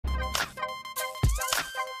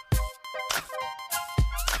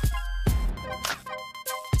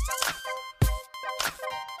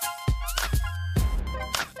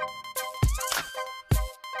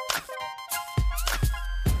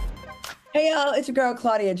y'all, it's your girl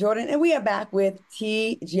Claudia Jordan, and we are back with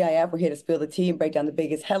TGIF. We're here to spill the tea and break down the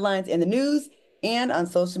biggest headlines in the news and on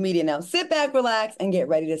social media. Now, sit back, relax, and get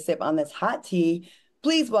ready to sip on this hot tea.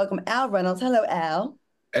 Please welcome Al Reynolds. Hello, Al.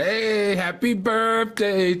 Hey, happy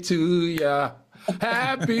birthday to ya.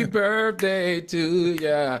 Happy birthday to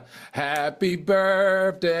ya. Happy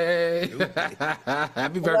birthday. Happy I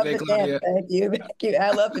love birthday, to dance. Claudia. Thank you. Thank you. I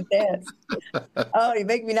love to dance. Oh, you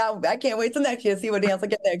make me now. I can't wait till next year to see what dance I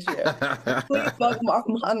get next year. Please welcome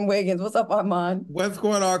Armand Wiggins. What's up, Armand? What's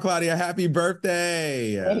going on, Claudia? Happy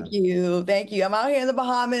birthday. Thank you. Thank you. I'm out here in the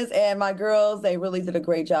Bahamas, and my girls, they really did a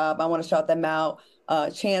great job. I want to shout them out.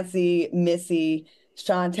 Chancey, Missy,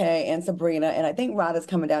 Shantae, and Sabrina. And I think Rod is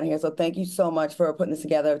coming down here. So thank you so much for putting this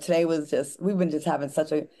together. Today was we've been just having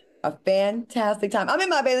such a fantastic time. I'm in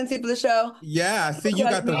my bathing suit for the show. Yeah, I see you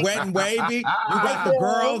got the wet and wavy. You got the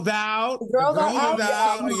girls out. The girls are out.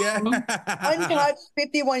 Yeah. Untouched,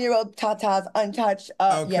 51-year-old Tatas, untouched.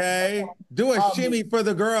 Okay. Yeah. Do a shimmy for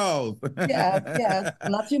the girls. Yes.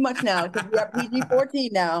 Not too much now because we are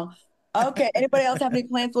PG-14 now. Okay. Anybody else have any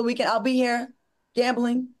plans for the weekend? I'll be here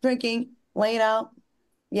gambling, drinking, laying out.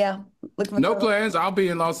 Yeah. No plans. I'll be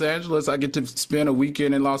in Los Angeles. I get to spend a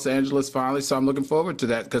weekend in Los Angeles finally, so I'm looking forward to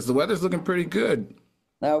that because the weather's looking pretty good.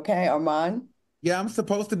 Okay, Armand. Yeah, I'm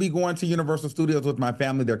supposed to be going to Universal Studios with my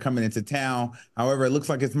family. They're coming into town. However, it looks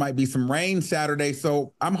like it might be some rain Saturday.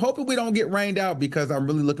 So I'm hoping we don't get rained out because I'm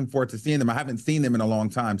really looking forward to seeing them. I haven't seen them in a long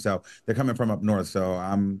time. So they're coming from up north. So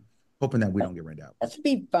I'm hoping that we don't get rained out. That should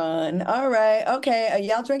be fun. All right. Okay. Are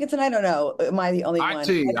y'all drinking tonight or no? Am I the only one? Hot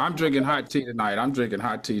tea. I'm drinking hot tea tonight.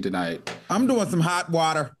 I'm doing some hot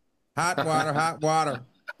water. Hot water.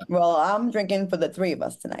 Well, I'm drinking for the three of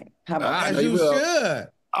us tonight. How about that? As you should.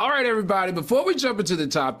 All right, everybody, before we jump into the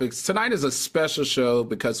topics, tonight is a special show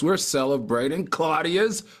because we're celebrating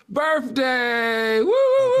Claudia's birthday. Woo!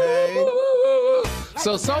 Okay. Woo, woo, woo.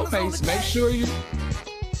 So, soulmates, make sure you...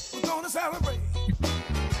 We're gonna celebrate.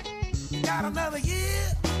 Got another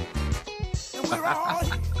year, and we're all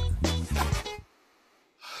here.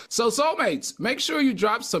 So, soulmates, make sure you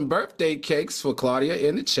drop some birthday cakes for Claudia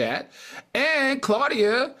in the chat. And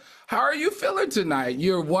Claudia, how are you feeling tonight?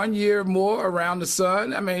 You're 1 year more around the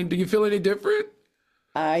sun. I mean, do you feel any different?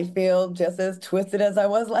 I feel just as twisted as I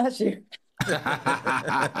was last year.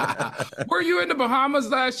 Were you in the Bahamas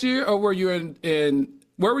last year, or were you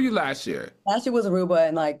where were you last year? Last year was Aruba,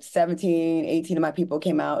 and like 17, 18 of my people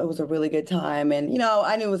came out. It was a really good time. And,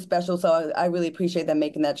 I knew it was special, so I really appreciate them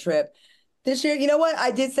making that trip. This year, you know what?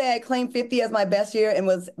 I did say I claimed 50 as my best year and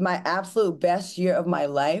was my absolute best year of my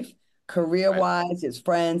life, career-wise, just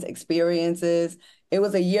friends, experiences. It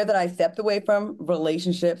was a year that I stepped away from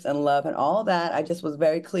relationships and love and all that. I just was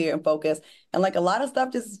very clear and focused. And like a lot of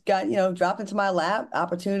stuff just got, dropped into my lap,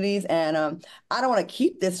 opportunities. And I don't want to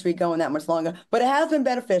keep this streak going that much longer, but it has been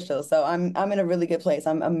beneficial. So I'm in a really good place.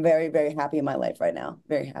 I'm very, very happy in my life right now.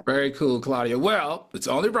 Very happy. Very cool, Claudia. Well, it's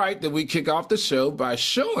only right that we kick off the show by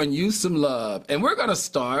showing you some love. And we're going to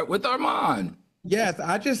start with Armand. Yes,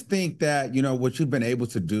 I just think that, what you've been able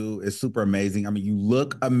to do is super amazing. I mean, you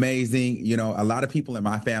look amazing. A lot of people in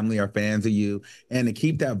my family are fans of you. And to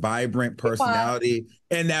keep that vibrant personality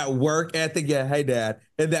and that work ethic, yeah, hey, Dad,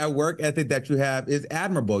 and that work ethic that you have is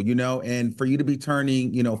admirable, and for you to be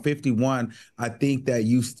turning, 51, I think that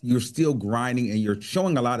you're still grinding and you're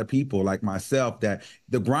showing a lot of people like myself that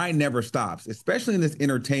the grind never stops, especially in this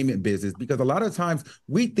entertainment business, because a lot of times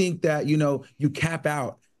we think that, you cap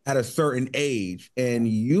out at a certain age, and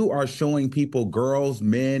you are showing people, girls,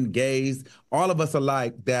 men, gays, all of us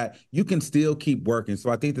alike, that you can still keep working. So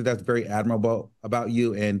I think that that's very admirable about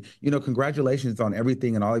you. And, congratulations on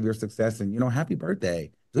everything and all of your success. And, happy birthday.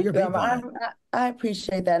 Do your big one. I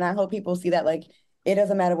appreciate that. And I hope people see that, like, it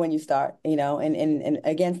doesn't matter when you start, and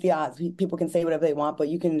against the odds, people can say whatever they want, but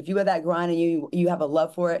if you have that grind and you have a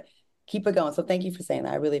love for it, keep it going. So thank you for saying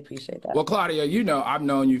that. I really appreciate that. Well, Claudia, I've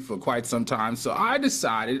known you for quite some time, so I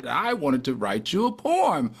decided I wanted to write you a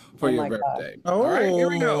poem for your birthday. Oh, all right, here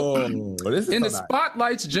we go. In the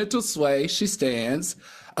spotlight's gentle sway, she stands,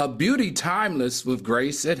 a beauty timeless with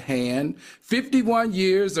grace at hand. 51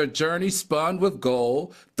 years, a journey spun with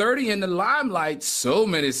gold. 30 in the limelight, so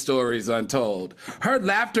many stories untold. Her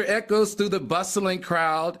laughter echoes through the bustling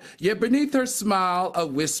crowd, yet beneath her smile, a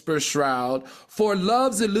whisper shroud. For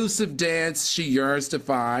love's elusive dance she yearns to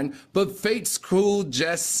find, but fate's cruel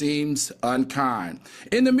jest seems unkind.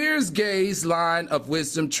 In the mirror's gaze, line of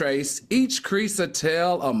wisdom trace, each crease a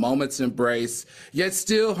tale, a moment's embrace. Yet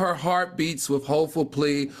still her heart beats with hopeful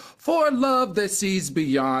plea for a love that sees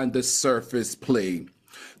beyond the surface plea.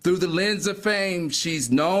 Through the lens of fame, she's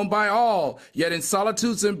known by all, yet in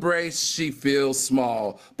solitude's embrace, she feels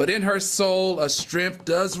small. But in her soul, a strength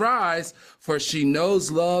does rise, for she knows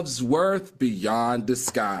love's worth beyond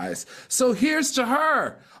disguise. So here's to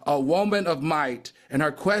her, a woman of might. In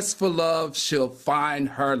her quest for love, she'll find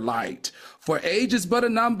her light. For age is but a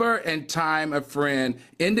number and time a friend.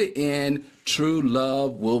 In the end, true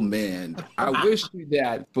love will mend. I wish you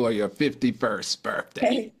that for your 51st birthday.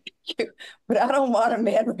 Thank you. But I don't want a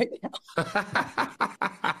man right now.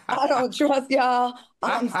 I don't trust y'all.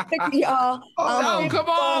 I'm sick of y'all. Oh, no, come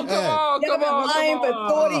on, come on, come on, lying come on.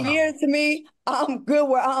 for 40 years to me. I'm good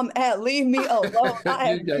where I'm at. Leave me alone. I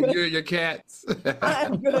am good. You and your cats. I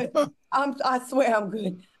am good. I swear I'm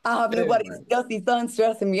good. I have nobody's dusty son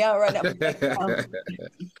stressing me out right now.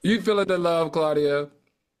 You feeling the love, Claudia?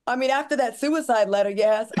 I mean, after that suicide letter,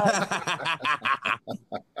 yes.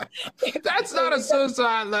 That's not a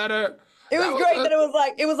suicide letter. It was great that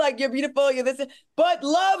it was like you're beautiful, you're this, but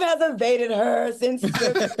love has invaded her since.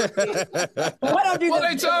 Why don't you? Well,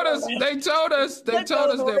 they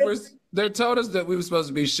told us that we were supposed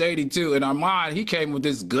to be shady too. In our mind, he came with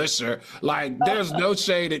this gusher. Like there's no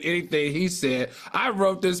shade in anything he said. I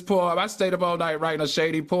wrote this poem. I stayed up all night writing a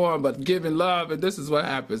shady poem, but giving love, and this is what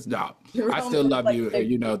happens. No, I still love you.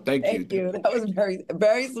 You know, thank you. That was very,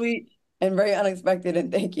 very sweet and very unexpected.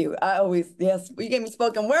 And thank you. Yes, you gave me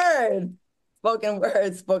spoken word. Spoken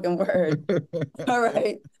word. All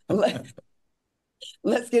right.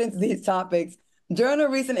 Let's get into these topics. During a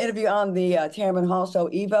recent interview on the Tamron Hall show,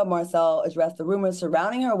 Eva Marcille addressed the rumors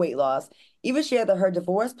surrounding her weight loss. Eva shared that her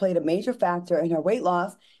divorce played a major factor in her weight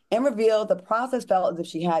loss and revealed the process felt as if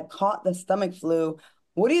she had caught the stomach flu.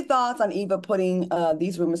 What are your thoughts on Eva putting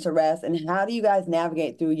these rumors to rest, and how do you guys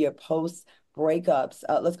navigate through your post-breakups?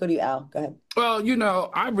 Let's go to you, Al. Go ahead. Well, you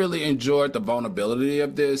know, I really enjoyed the vulnerability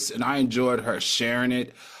of this, and I enjoyed her sharing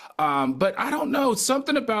it. But I don't know,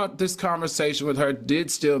 something about this conversation with her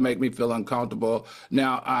did still make me feel uncomfortable.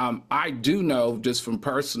 Now, I do know just from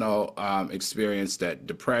personal experience that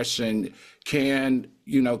depression can,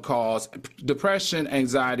 cause depression,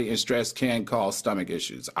 anxiety, and stress can cause stomach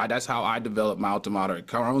issues. That's how I developed mild to moderate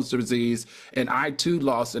Crohn's disease, and I too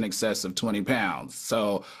lost in excess of 20 pounds.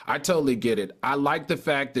 So I totally get it. I like the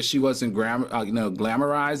fact that she wasn't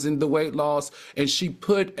glamorizing the weight loss, and she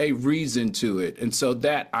put a reason to it, and so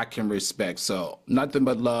that I can respect. So nothing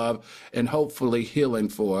but love and hopefully healing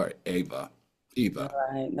for Eva. All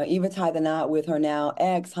right. Now, Eva tied the knot with her now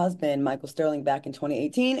ex-husband, Michael Sterling, back in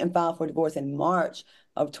 2018 and filed for divorce in March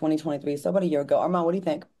of 2023. So about a year ago. Armand, what do you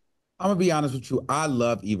think? I'm gonna be honest with you. I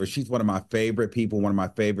love Eva. She's one of my favorite people, one of my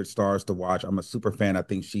favorite stars to watch. I'm a super fan. I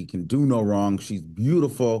think she can do no wrong. She's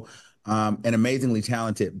beautiful and amazingly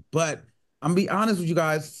talented. But I'm gonna be honest with you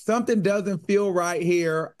guys. Something doesn't feel right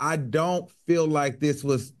here. I don't feel like this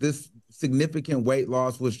significant weight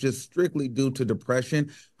loss was just strictly due to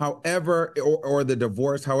depression. However, or the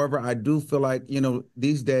divorce. However, I do feel like,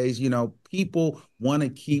 these days, people want to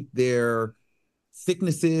keep their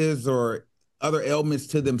sicknesses or other ailments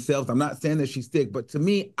to themselves. I'm not saying that she's sick, but to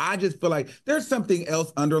me, I just feel like there's something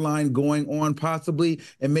else underlying going on possibly,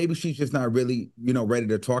 and maybe she's just not really, ready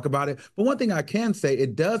to talk about it. But one thing I can say,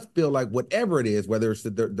 it does feel like whatever it is, whether it's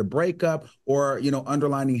the breakup or,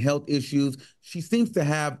 underlining health issues, she seems to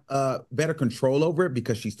have better control over it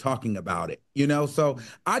because she's talking about it, So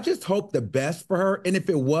I just hope the best for her. And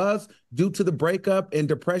if it was due to the breakup and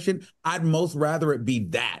depression, I'd most rather it be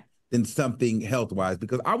that than something health-wise,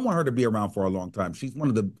 because I want her to be around for a long time. She's one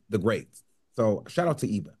of the greats. So shout out to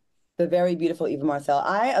Eva. The very beautiful Eva Marcille.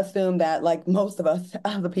 I assume that, like most of us,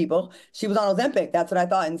 other people, she was on Ozempic. That's what I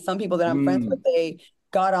thought. And some people that I'm friends with, they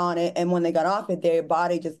got on it, and when they got off it, their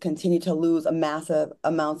body just continued to lose a massive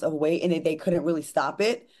amounts of weight, and they couldn't really stop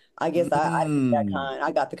it. I guess I didn't get that kind.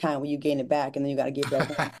 I got the kind where you gain it back, and then you got to give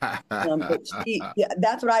that back. But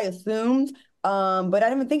that's what I assumed. But I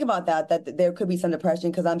didn't even think about that there could be some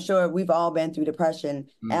depression, because I'm sure we've all been through depression.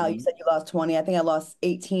 Al, you said you lost 20. I think I lost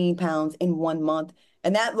 18 pounds in 1 month.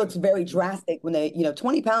 And that looks very drastic when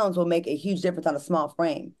 20 pounds will make a huge difference on a small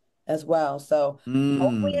frame as well. So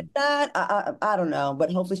hopefully it's that. I don't know,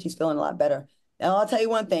 but hopefully she's feeling a lot better. Now, I'll tell you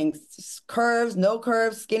one thing, curves, no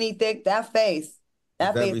curves, skinny, thick, that face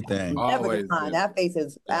everything. Never decline. That face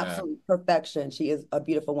is absolute perfection. She is a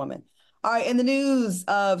beautiful woman. All right, in the news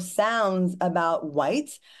of sounds about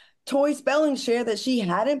white, Tori Spelling shared that she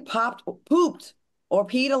hadn't pooped, or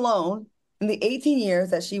peed alone in the 18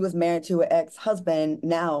 years that she was married to her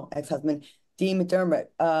now ex-husband, Dean McDermott.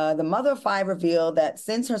 The mother of 5 revealed that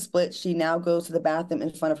since her split, she now goes to the bathroom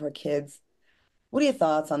in front of her kids. What are your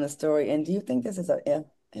thoughts on this story? And do you think this is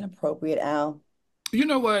inappropriate, Al? You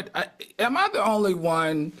know what? Am I the only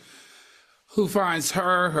one who finds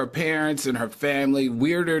her parents, and her family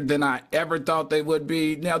weirder than I ever thought they would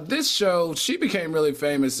be? Now, this show, she became really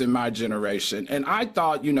famous in my generation, and I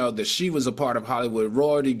thought, that she was a part of Hollywood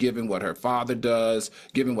royalty, given what her father does,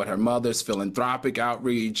 given what her mother's philanthropic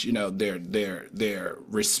outreach, their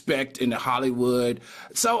respect in Hollywood.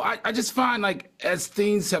 So I just find, like, as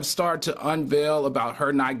things have started to unveil about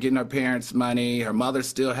her not getting her parents' money, her mother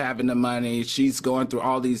still having the money, she's going through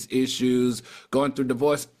all these issues, going through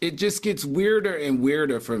divorce, it just gets weirder and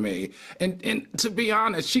weirder for me. And to be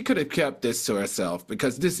honest, she could have kept this to herself,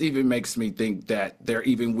 because this even makes me think that they're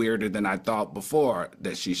even weirder than I thought before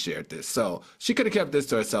that she shared this. So she could have kept this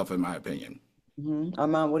to herself, in my opinion.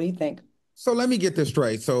 Armand, what do you think? So let me get this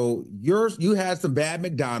straight. So you had some bad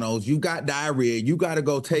McDonald's, you got diarrhea, you got to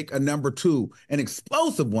go take a number 2, an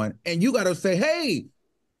explosive one, and you got to say, hey,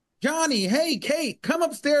 Johnny, hey, Kate, come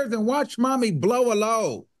upstairs and watch mommy blow a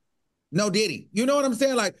load. No diddy. You know what I'm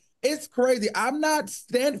saying? Like, it's crazy. I'm not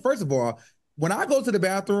first of all, when I go to the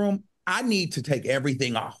bathroom, I need to take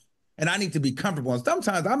everything off and I need to be comfortable. And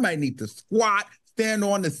sometimes I might need to squat, stand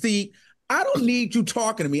on the seat. I don't need you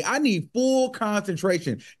talking to me. I need full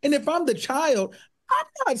concentration. And if I'm the child, I'm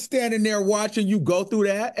not standing there watching you go through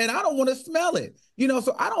that, and I don't want to smell it.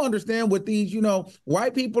 So I don't understand what these,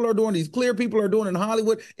 white people are doing, these clear people are doing in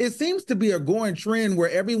Hollywood. It seems to be a going trend where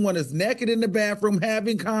everyone is naked in the bathroom,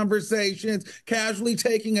 having conversations, casually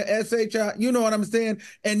taking a SHI, you know what I'm saying?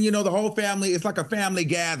 And, the whole family, it's like a family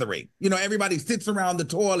gathering. Everybody sits around the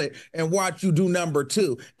toilet and watch you do number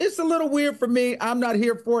 2. It's a little weird for me. I'm not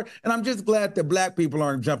here for it. And I'm just glad that Black people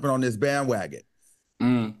aren't jumping on this bandwagon.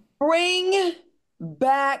 Bring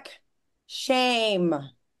back shame.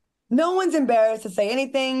 No one's embarrassed to say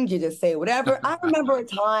anything. You just say whatever. I remember a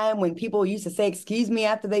time when people used to say, excuse me,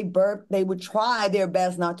 after they burped. They would try their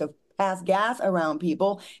best not to pass gas around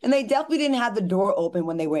people. And they definitely didn't have the door open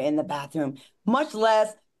when they were in the bathroom, much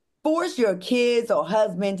less force your kids or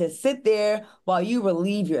husband to sit there while you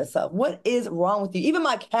relieve yourself. What is wrong with you? Even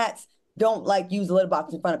my cats don't use the litter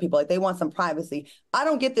box in front of people. Like, they want some privacy. I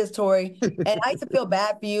don't get this, Tori. And I used to feel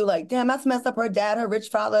bad for you. Like, damn, that's messed up. Her dad, her rich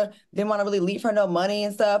father, didn't want to really leave her no money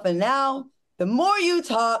and stuff. And now the more you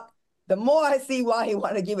talk, the more I see why he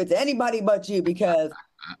wanted to give it to anybody but you. Because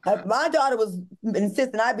if my daughter was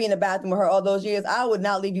insisting I be in the bathroom with her all those years, I would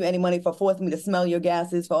not leave you any money for forcing me to smell your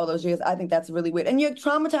gases for all those years. I think that's really weird. And you're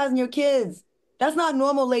traumatizing your kids. That's not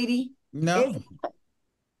normal, lady. No.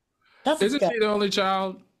 Isn't she the only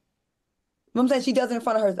child? I'm saying she does it in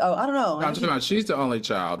front of her. Oh, I don't know. I'm talking about she's the only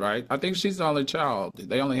child, right? I think she's the only child.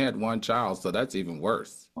 They only had one child, so that's even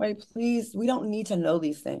worse. Wait, please. We don't need to know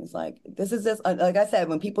these things. Like, this is just, like I said,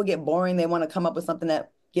 when people get boring, they want to come up with something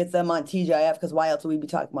that gets them on TGIF, because why else would we be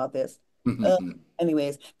talking about this?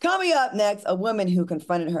 Anyways, coming up next, a woman who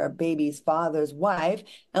confronted her baby's father's wife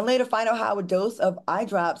and later find out how a dose of eye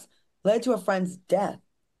drops led to a friend's death.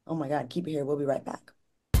 Oh my God, keep it here. We'll be right back.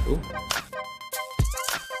 Ooh.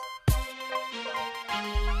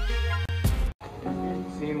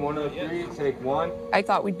 Scene 103, take 1. I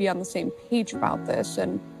thought we'd be on the same page about this,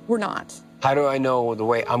 and we're not. How do I know the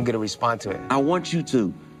way I'm going to respond to it? I want you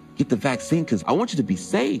to get the vaccine because I want you to be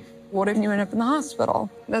safe. What if you end up in the hospital?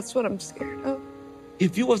 That's what I'm scared of.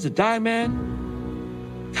 If you was to die,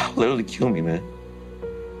 man, that would literally kill me, man.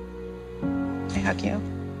 I hug you.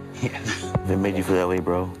 Yes. If it made you feel that way,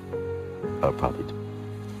 bro, I would probably do.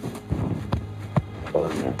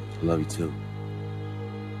 I love you too.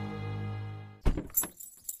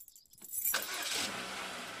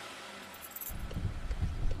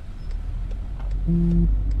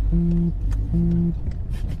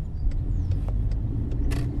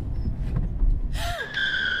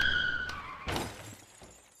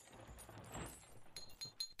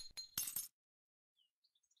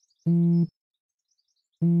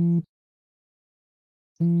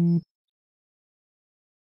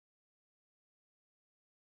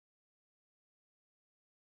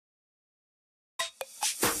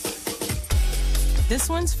 This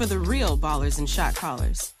one's for the real ballers and shot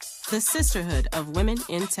callers, the sisterhood of women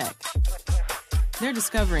in tech. They're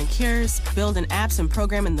discovering cures, building apps, and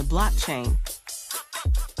programming the blockchain.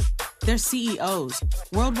 They're CEOs,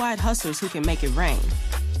 worldwide hustlers who can make it rain.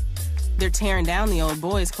 They're tearing down the old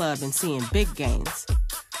boys club and seeing big gains.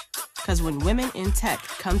 Because when women in tech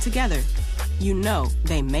come together, you know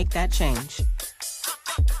they make that change.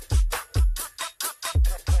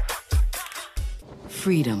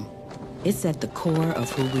 Freedom. It's at the core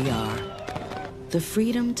of who we are. The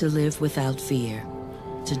freedom to live without fear,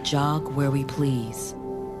 to jog where we please,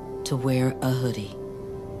 to wear a hoodie.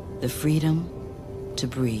 The freedom to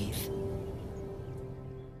breathe.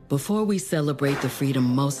 Before we celebrate the freedom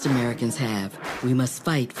most Americans have, we must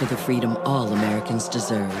fight for the freedom all Americans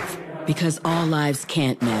deserve. Because all lives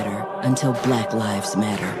can't matter until Black lives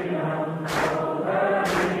matter.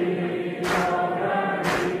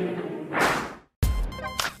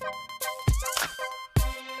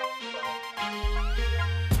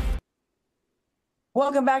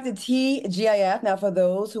 Welcome back to TGIF. Now, for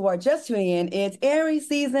those who are just tuning in, it's Aries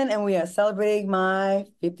season, and we are celebrating my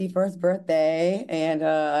 51st birthday.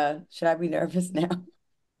 And should I be nervous now?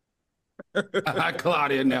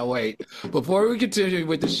 Claudia, now wait. Before we continue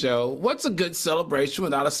with the show, what's a good celebration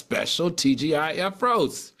without a special TGIF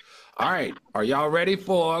roast? All right, are y'all ready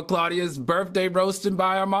for Claudia's birthday roasting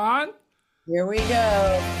by Armand? Here we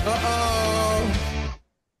go. Uh-oh.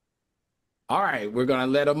 All right, we're going to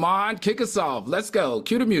let Armand kick us off. Let's go.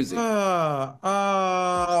 Cue the music.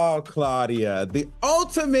 Claudia, the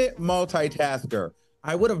ultimate multitasker.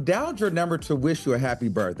 I would have dialed your number to wish you a happy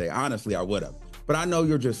birthday. Honestly, I would have. But I know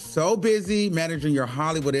you're just so busy managing your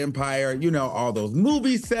Hollywood empire, you know, all those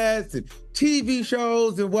movie sets and TV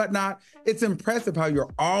shows and whatnot. It's impressive how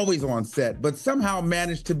you're always on set, but somehow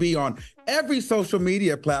manage to be on every social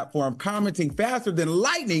media platform, commenting faster than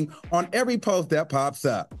lightning on every post that pops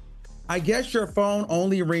up. I guess your phone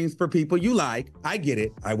only rings for people you like. I get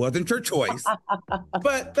it. I wasn't your choice.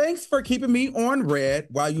 But thanks for keeping me on red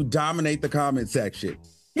while you dominate the comment section.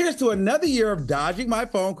 Here's to another year of dodging my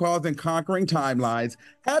phone calls and conquering timelines.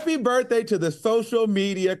 Happy birthday to the social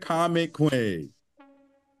media comment queen.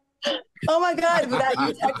 Oh my God, was that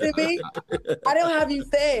you texting me? I don't have you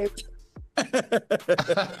saved.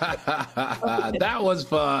 That was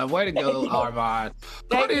fun. Way to go, Armand.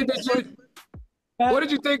 Claudia, what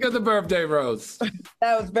did you think of the birthday roast?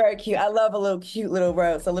 That was very cute. I love a cute little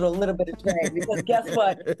roast, a little bit of drink. Because guess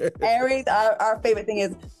what? Aries, our favorite thing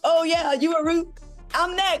is, oh yeah, you a Ruth?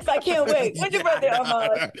 I'm next. I can't wait. When's your birthday,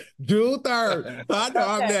 Armand? June 3rd. I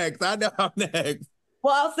know I'm next.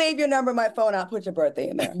 Well, I'll save your number on my phone. I'll put your birthday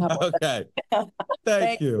in there. Okay.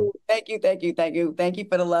 Thank you. Thank you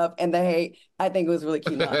for the love and the hate. I think it was really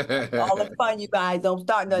cute. All in fun, you guys. Don't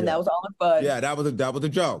start nothing. Yeah. That was all in fun. Yeah, that was a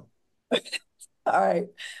joke. All right,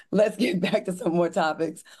 let's get back to some more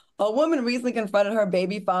topics. A woman recently confronted her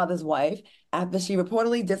baby father's wife after she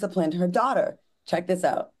reportedly disciplined her daughter. Check this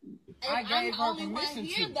out. I gave her permission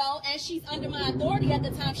here, though, and she's under my authority at the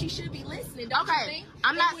time. She should be listening. Don't you think?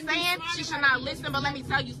 I'm not saying she should not listen, but let me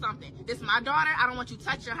tell you something. This is my daughter. I don't want you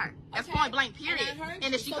touching her. That's point blank, period.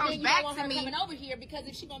 And if she comes back to me, coming over here because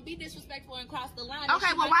if she's gonna be disrespectful and cross the line.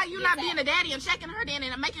 Okay, well, why you not being a daddy and checking her then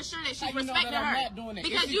and making sure that she's respecting her?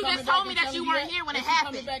 Because you just told me that you weren't here when it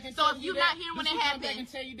happened. So if you're not here when it happened, I can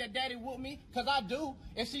tell you that daddy whooped me because I do.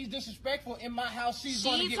 If she's disrespectful in my house, she's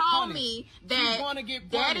gonna get punished. She told me that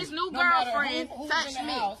daddy's new girlfriend touched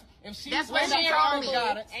me. That's what she told me.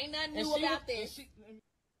 Ain't nothing new about this.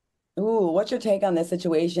 Ooh, what's your take on this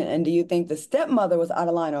situation? And do you think the stepmother was out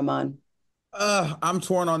of line, Armand? I'm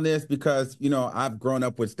torn on this because, you know, I've grown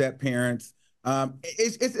up with step parents.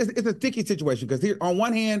 It's a sticky situation because here, on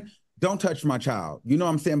one hand, don't touch my child. You know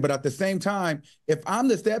what I'm saying? But at the same time, if I'm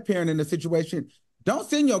the step parent in the situation, don't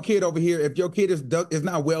send your kid over here if your kid is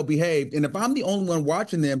not well behaved. And if I'm the only one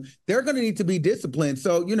watching them, they're going to need to be disciplined.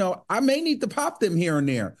 So, you know, I may need to pop them here and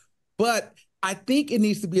there. But I think it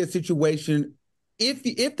needs to be a situation. If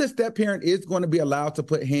the step parent is going to be allowed to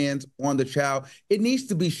put hands on the child, it needs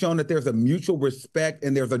to be shown that there's a mutual respect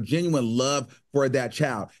and there's a genuine love for that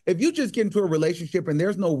child. If you just get into a relationship and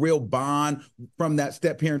there's no real bond from that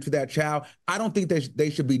step parent to that child, I don't think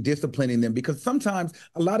they should be disciplining them because sometimes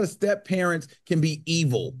a lot of step parents can be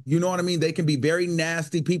evil. You know what I mean? They can be very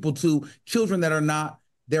nasty people to children that are not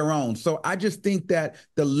their own. So I just think that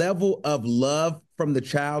the level of love from the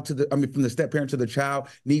child from the step parent to the child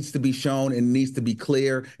needs to be shown and needs to be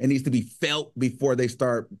clear and needs to be felt before they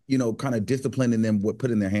start, you know, kind of disciplining them with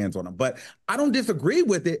putting their hands on them. But I don't disagree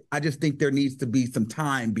with it. I just think there needs to be some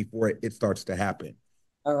time before it starts to happen.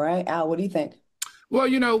 All right, Al, what do you think? Well,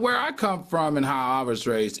 you know, where I come from and how I was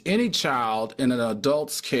raised, any child in an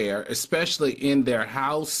adult's care, especially in their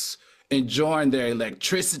house, enjoying their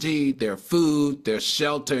electricity, their food, their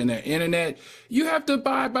shelter, and their internet, you have to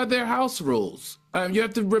abide by their house rules. You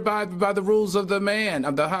have to abide by the rules of the man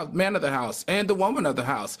of the house and the woman of the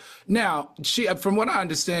house. Now, from what I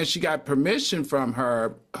understand, she got permission from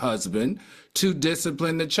her husband to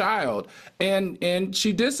discipline the child, and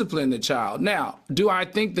she disciplined the child. Now, do I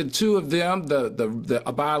think the two of them, the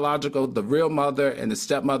biological, the real mother and the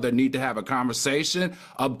stepmother, need to have a conversation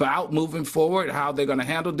about moving forward, how they're going to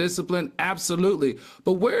handle discipline? Absolutely.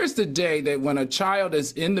 But where's the day that when a child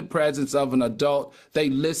is in the presence of an adult, they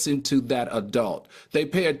listen to that adult. They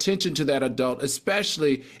pay attention to that adult,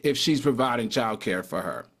 especially if she's providing childcare for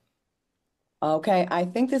her. Okay, I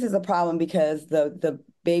think this is a problem because the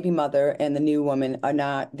baby mother and the new woman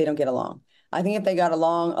they don't get along. I think if they got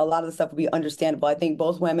along, a lot of the stuff would be understandable. I think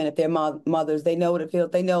both women, if they're mothers, they know what it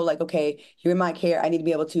feels. They know, like, okay, you're in my care. I need to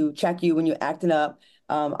be able to check you when you're acting up.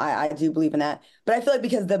 I do believe in that. But I feel like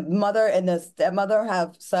because the mother and the stepmother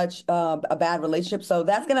have such a bad relationship, so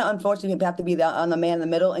that's going to unfortunately have to be on the man in the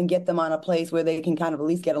middle and get them on a place where they can kind of at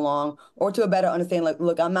least get along, or to a better understanding, like,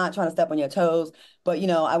 look, I'm not trying to step on your toes, but,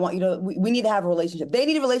 I want you to, we need to have a relationship. They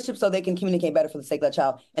need a relationship so they can communicate better for the sake of that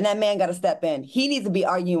child. And that man got to step in. He needs to be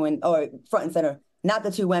arguing or front and center, not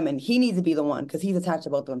the two women. He needs to be the one because he's attached to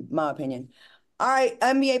both of them, in my opinion. All right,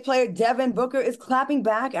 NBA player Devin Booker is clapping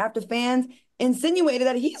back after fans insinuated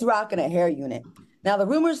that he's rocking a hair unit. Now, the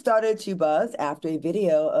rumors started to buzz after a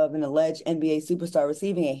video of an alleged NBA superstar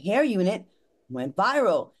receiving a hair unit went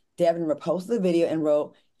viral. Devin reposted the video and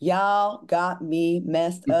wrote, "Y'all got me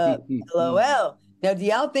messed up, LOL." Now, do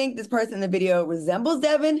y'all think this person in the video resembles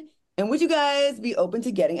Devin? And would you guys be open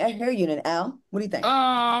to getting a hair unit? Al, what do you think?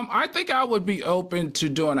 I think I would be open to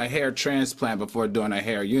doing a hair transplant before doing a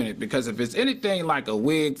hair unit, because if it's anything like a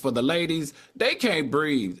wig for the ladies, they can't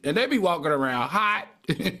breathe and they be walking around hot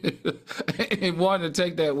and wanting to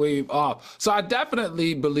take that weave off. So I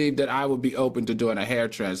definitely believe that I would be open to doing a hair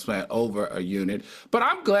transplant over a unit. But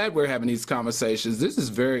I'm glad we're having these conversations. This is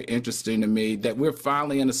very interesting to me that we're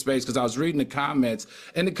finally in a space, because I was reading the comments.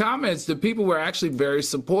 In the comments, the people were actually very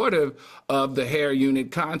supportive of the hair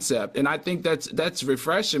unit concept. And I think that's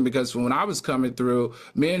refreshing, because when I was coming through,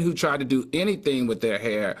 men who tried to do anything with their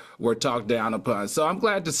hair were talked down upon. So I'm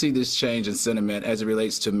glad to see this change in sentiment as it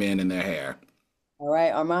relates to men and their hair. All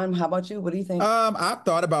right, Armand, how about you? What do you think? I've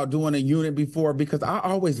thought about doing a unit before because I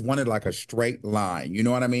always wanted like a straight line, you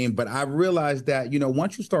know what I mean? But I realized that,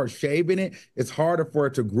 once you start shaving it, it's harder for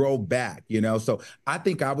it to grow back, So I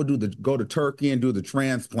think I would go to Turkey and do the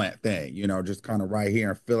transplant thing, just kind of right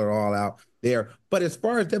here and fill it all out there. But as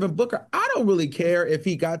far as Devin Booker, I don't really care if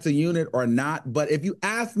he got a unit or not. But if you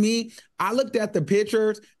ask me, I looked at the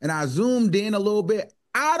pictures and I zoomed in a little bit.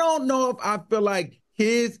 I don't know if I feel like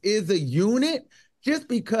his is a unit. Just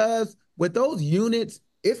because with those units,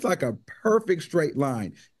 it's like a perfect straight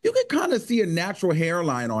line. You can kind of see a natural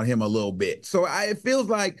hairline on him a little bit. So it feels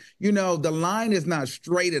like, the line is not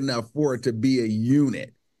straight enough for it to be a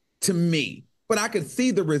unit to me. But I could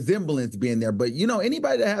see the resemblance being there. But,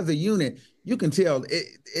 anybody that has a unit, you can tell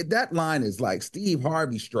that line is like Steve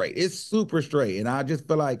Harvey straight. It's super straight. And I just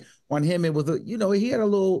feel like on him, it was, he had a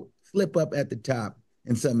little slip up at the top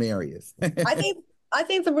in some areas. I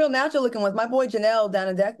think some real natural looking ones. My boy Janelle down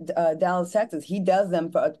in Dallas, Texas, he does them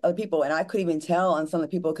for other people, and I couldn't even tell on some of the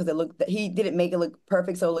people because he didn't make it look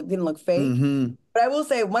perfect, so it didn't look fake. Mm-hmm. But I will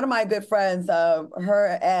say, one of my good friends,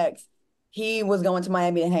 her ex, he was going to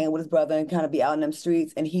Miami to hang out with his brother and kind of be out in them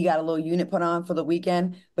streets, and he got a little unit put on for the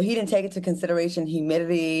weekend, but he didn't take into consideration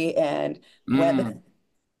humidity and weather.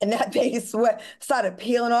 And that thing started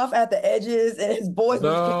peeling off at the edges, and his boys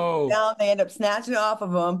were down. They end up snatching it off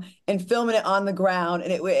of him and filming it on the ground,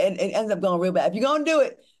 and it ends up going real bad. If you're gonna do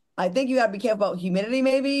it, I think you got to be careful about humidity.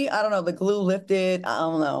 Maybe, I don't know, the glue lifted. I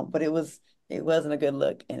don't know, but it wasn't a good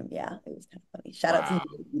look, and yeah, it was kind of funny. Shout out to you.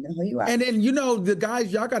 You know who you are. And then the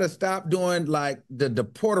guys, y'all got to stop doing like the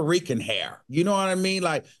Puerto Rican hair. You know what I mean?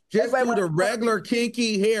 Like just do the regular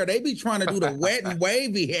kinky hair. They be trying to do the wet and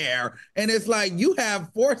wavy hair, and it's like you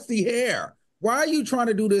have 4C hair. Why are you trying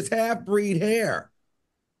to do this half-breed hair?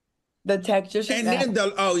 The texture, and then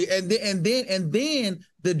the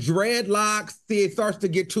dreadlocks. See, it starts to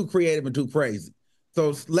get too creative and too crazy.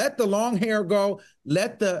 So let the long hair go.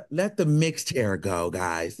 Let the mixed hair go,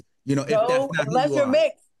 guys. If that's not unless you're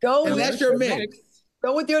mixed. Unless you're mixed.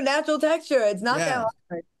 Go with your natural texture. It's not that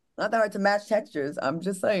hard. Not that hard to match textures. I'm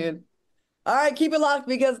just saying. All right, keep it locked,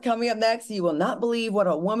 because coming up next, you will not believe what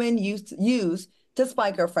a woman used to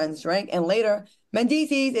spike her friend's drink. And later,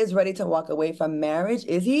 Mendices is ready to walk away from marriage.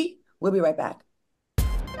 Is he? We'll be right back.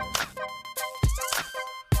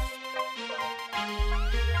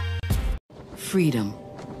 Freedom.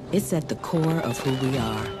 It's at the core of who we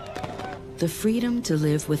are. The freedom to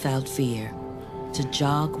live without fear, to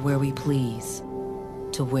jog where we please,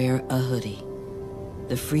 to wear a hoodie.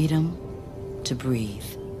 The freedom to breathe.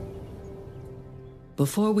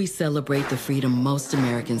 Before we celebrate the freedom most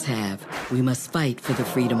Americans have, we must fight for the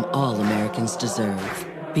freedom all Americans deserve.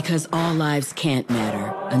 Because all lives can't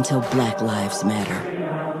matter until Black lives matter.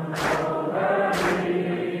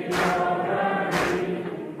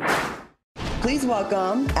 Please please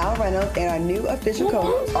welcome Al Reynolds and our new official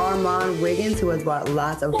co-host, Armand Wiggins, who has brought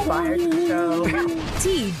lots of fire to the show.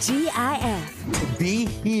 TGIF. To be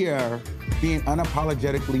here, being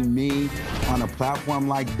unapologetically me on a platform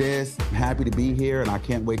like this, I'm happy to be here, and I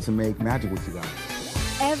can't wait to make magic with you guys.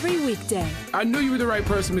 Every weekday. I knew you were the right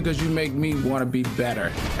person because you make me want to be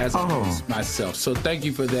better as a host myself. So thank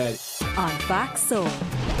you for that. On Fox Soul.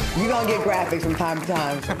 You're going to get graphics from time to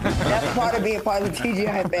time. That's part of being part of the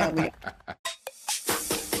TGI family.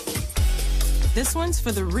 This one's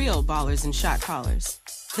for the real ballers and shot callers,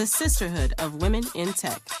 the sisterhood of women in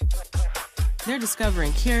tech. They're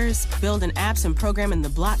discovering cures, building apps, and programming the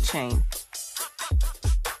blockchain.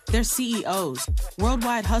 They're CEOs,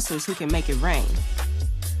 worldwide hustlers who can make it rain.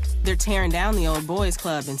 They're tearing down the old boys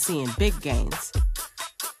club and seeing big gains.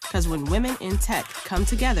 Because when women in tech come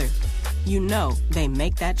together, you know they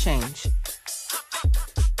make that change.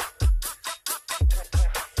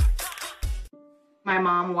 My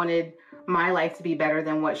mom wanted my life to be better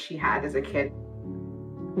than what she had as a kid.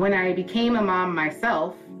 When I became a mom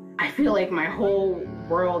myself, I feel like my whole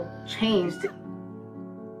world changed.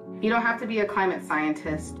 You don't have to be a climate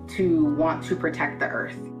scientist to want to protect the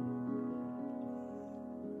earth.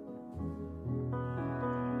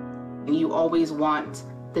 You always want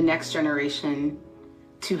the next generation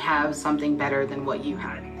to have something better than what you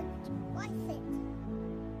had.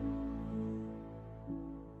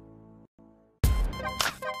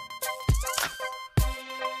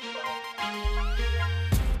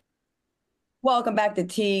 Welcome back to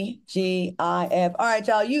TGIF. All right,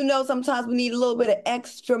 y'all, you know sometimes we need a little bit of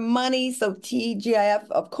extra money. So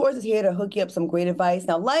TGIF, of course, is here to hook you up some great advice.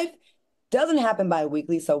 Now, life doesn't happen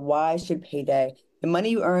bi-weekly, so why should payday? The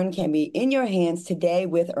money you earn can be in your hands today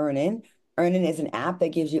with Earnin. Earnin is an app that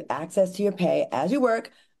gives you access to your pay as you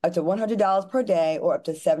work, up to $100 per day or up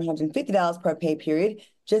to $750 per pay period.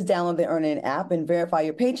 Just download the Earnin app and verify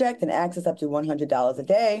your paycheck, then access up to $100 a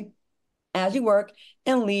day as you work,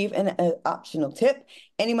 and leave an optional tip.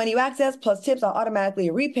 Any money you access plus tips are automatically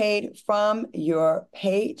repaid from your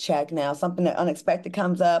paycheck. Now, something that unexpected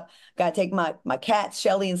comes up, got to take my cats,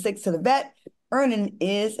 Shelly and Six, to the vet. Earnin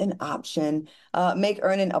is an option. Make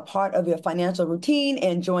Earnin a part of your financial routine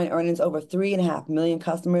and join Earnin's over 3.5 million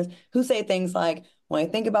customers who say things like, when I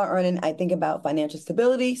think about Earnin, I think about financial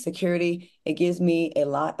stability, security. It gives me a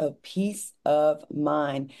lot of peace of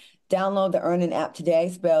mind. Download the Earnin app today,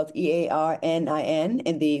 spelled EARNIN,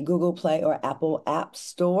 in the Google Play or Apple App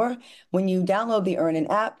Store. When you download the Earnin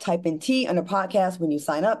app, type in T under podcast when you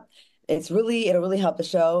sign up. It'll really help the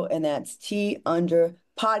show, and that's T under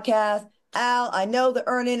podcast. Al, I know the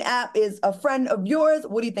Earnin app is a friend of yours.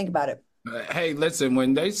 What do you think about it? Hey, listen,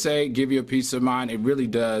 when they say give you a peace of mind, it really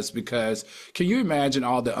does, because can you imagine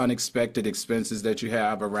all the unexpected expenses that you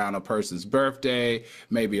have around a person's birthday,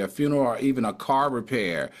 maybe a funeral, or even a car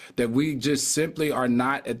repair that we just simply are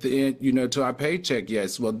not at the end, to our paycheck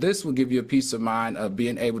yet? Well, this will give you a peace of mind of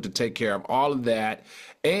being able to take care of all of that,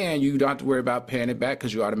 and you don't have to worry about paying it back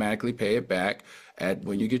because you automatically pay it back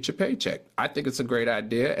when you get your paycheck. I think it's a great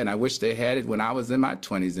idea, and I wish they had it when I was in my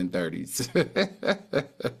 20s and 30s.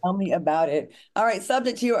 Tell me about it. All right,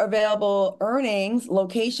 subject to your available earnings,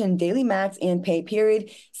 location, daily max, and pay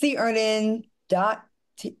period. See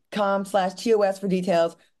earnin.com/TOS for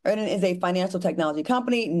details. Earnin is a financial technology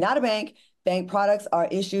company, not a bank. Bank products are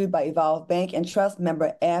issued by Evolve Bank and Trust,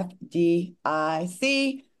 member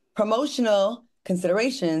FDIC. Promotional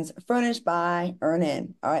considerations furnished by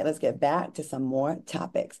Earnin. All right, let's get back to some more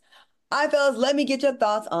topics. All right, fellas, let me get your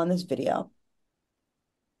thoughts on this video.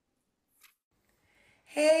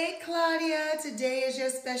 Hey, Claudia, today is your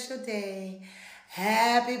special day.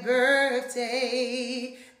 Happy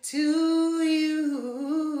birthday to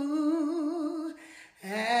you.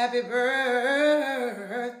 Happy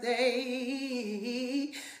birthday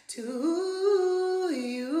to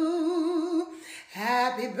you.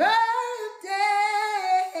 Happy birthday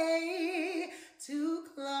to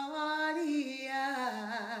Claudia.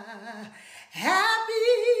 Happy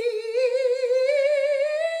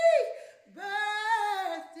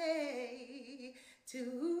birthday to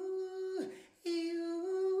you.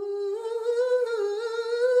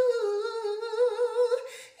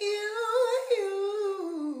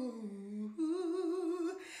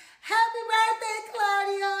 Happy birthday,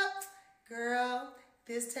 Claudia. Girl,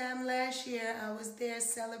 this time last year I was there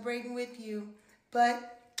celebrating with you,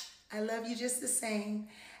 but I love you just the same.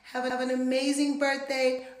 Have an amazing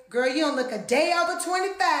birthday. Girl, you don't look a day over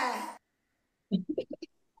 25.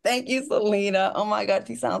 Thank you, Selena. Oh my God,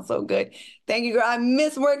 she sounds so good. Thank you, girl. I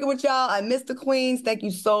miss working with y'all. I miss the queens. Thank you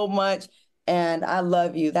so much. And I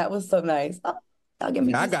love you. That was so nice. Oh, Y'all give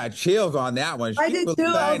me I got chills on that one. I She did was too.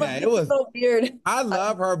 I saying was like, that. this It is was, so weird. I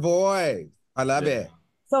love her voice. I love it.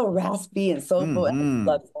 So raspy and soulful. I Mm-hmm.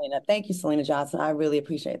 love Selena. Thank you, Selena Johnson. I really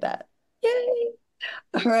appreciate that. Yay.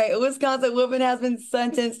 All right. A Wisconsin woman has been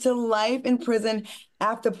sentenced to life in prison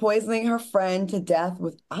after poisoning her friend to death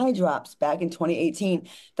with eye drops back in 2018.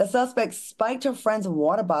 The suspect spiked her friend's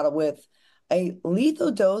water bottle with a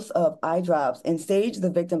lethal dose of eye drops and staged the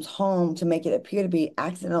victim's home to make it appear to be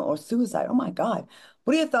accidental or suicide. Oh my God.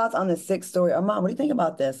 What are your thoughts on this sick story? Armand, what do you think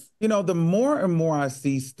about this? You know, the more and more I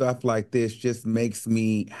see stuff like this, just makes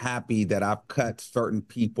me happy that I've cut certain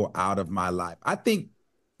people out of my life. I think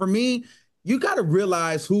for me, you got to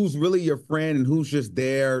realize who's really your friend and who's just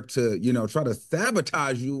there to, try to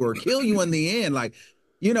sabotage you or kill you in the end. Like,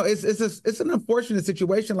 it's an unfortunate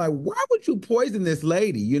situation. Like, why would you poison this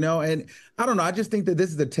lady? And I don't know. I just think that this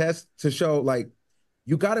is a test to show, like,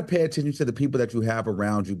 you got to pay attention to the people that you have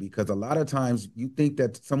around you, because a lot of times you think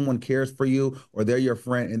that someone cares for you or they're your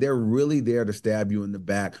friend and they're really there to stab you in the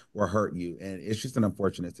back or hurt you. And it's just an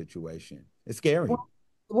unfortunate situation. It's scary. Well,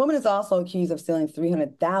 the woman is also accused of stealing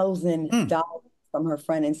 $300,000 from her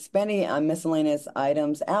friend and spending it on miscellaneous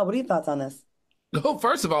items. Al, what are your thoughts on this? Oh,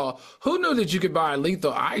 first of all, who knew that you could buy a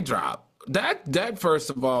lethal eye drop? That first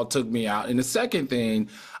of all took me out. And the second thing,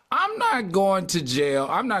 I'm not going to jail.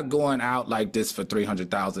 I'm not going out like this for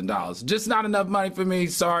 $300,000. Just not enough money for me.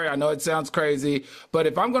 Sorry, I know it sounds crazy, but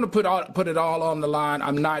if I'm going to put it all on the line,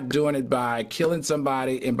 I'm not doing it by killing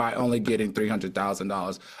somebody and by only getting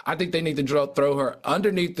 $300,000. I think they need to throw her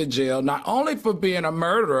underneath the jail, not only for being a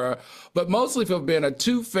murderer, but mostly for being a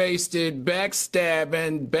two-faced,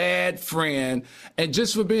 backstabbing, bad friend, and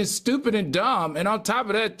just for being stupid and dumb. And on top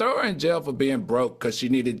of that, throw her in jail for being broke because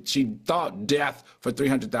she thought death for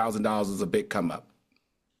 $300,000 was a big come up.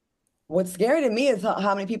 What's scary to me is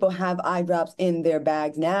how many people have eye drops in their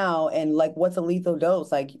bags now, and like, what's a lethal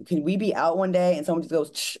dose? Like, can we be out one day and someone just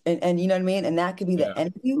goes and you know what I mean? And that could be the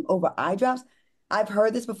end of you over eye drops. I've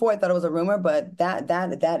heard this before. I thought it was a rumor, but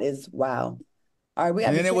that is wow. All right,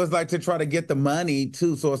 and then it was like to try to get the money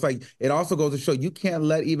too. So it's like, it also goes to show you can't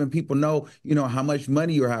let even people know, how much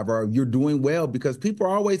money you have or you're doing well, because people are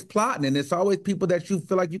always plotting and it's always people that you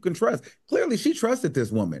feel like you can trust. Clearly she trusted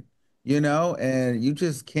this woman, and you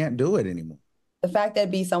just can't do it anymore. The fact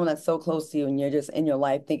that be someone that's so close to you and you're just in your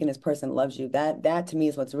life thinking this person loves you, that to me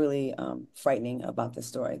is what's really frightening about this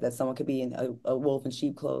story, that someone could be in a wolf in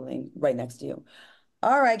sheep clothing right next to you.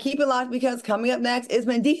 All right, keep it locked, because coming up next is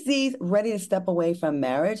Mendices ready to step away from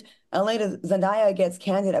marriage. And later, Zendaya gets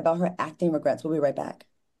candid about her acting regrets. We'll be right back.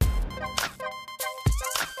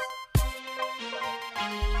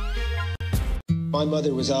 My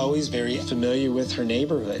mother was always very familiar with her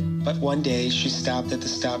neighborhood, but one day she stopped at the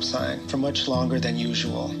stop sign for much longer than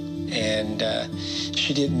usual. And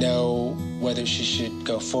she didn't know whether she should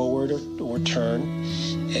go forward or turn,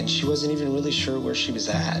 and she wasn't even really sure where she was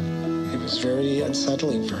at. It was very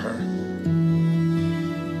unsettling for her.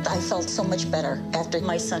 I felt so much better after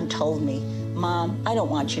my son told me, Mom, I don't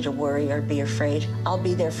want you to worry or be afraid. I'll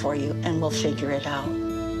be there for you and we'll figure it out.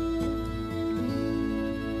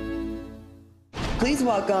 Please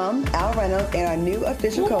welcome Al Reynolds and our new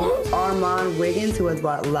official co-host, Armand Wiggins, who has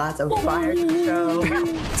brought lots of fire to the show.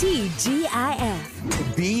 TGIF. To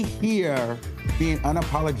be here, being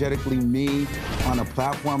unapologetically me on a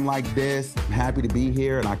platform like this, I'm happy to be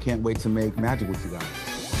here, and I can't wait to make magic with you guys.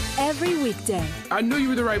 Every weekday. I knew you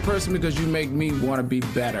were the right person because you make me want to be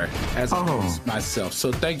better as myself.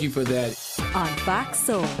 So thank you for that. On Fox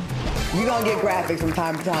Soul. You're going to get graphics from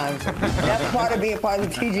time to time. That's part of being part of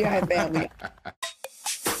the TGI family.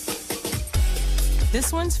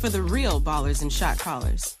 This one's for the real ballers and shot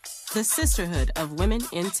callers, the sisterhood of women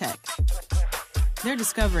in tech. They're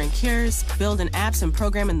discovering cures, building apps, and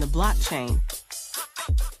programming the blockchain.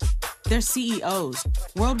 They're CEOs,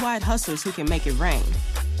 worldwide hustlers who can make it rain.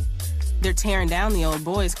 They're tearing down the old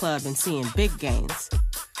boys club and seeing big gains.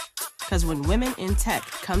 Because when women in tech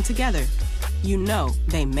come together, you know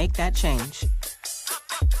they make that change.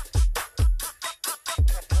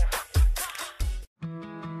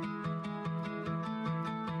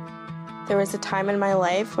 There was a time in my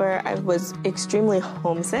life where I was extremely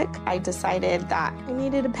homesick. I decided that I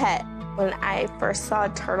needed a pet. When I first saw a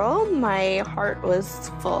turtle, my heart was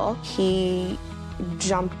full. He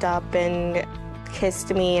jumped up and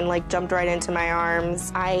kissed me and jumped right into my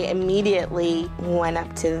arms. I immediately went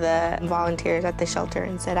up to the volunteers at the shelter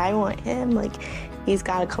and said, I want him. He's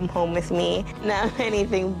got to come home with me. Not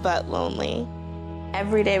anything but lonely.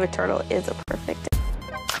 Every day with turtle is a perfect day.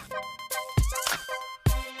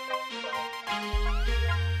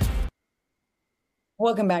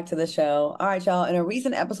 Welcome back to the show. All right, y'all. In a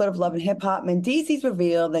recent episode of Love and Hip Hop, Mendeecees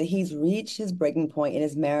revealed that he's reached his breaking point in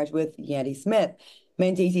his marriage with Yandy Smith.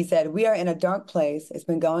 Mendeecees said, "We are in a dark place. It's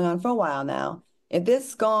been going on for a while now. If this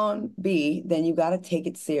is gonna be, then you got to take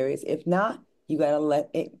it serious. If not, you got to let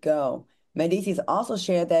it go." Mendeecees also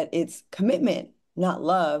shared that it's commitment, not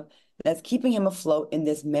love, that's keeping him afloat in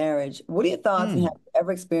this marriage. What are your thoughts, and have you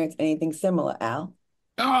ever experienced anything similar, Al?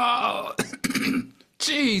 Oh,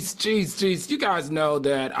 jeez. You guys know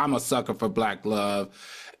that I'm a sucker for Black love.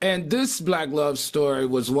 And this Black love story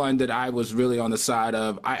was one that I was really on the side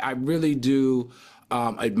of. I really do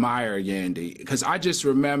admire Yandy, because I just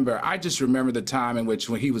remember the time in which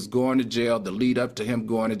when he was going to jail, the lead up to him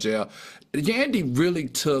going to jail, Yandy really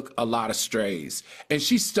took a lot of strays, and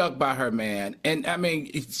she stuck by her man. And I mean,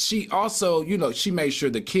 she also, she made sure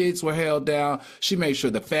the kids were held down. She made sure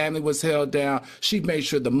the family was held down. She made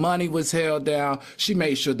sure the money was held down. She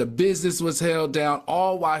made sure the business was held down,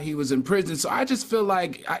 all while he was in prison. So I just feel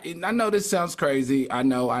like, I know this sounds crazy. I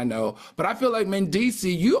know. But I feel like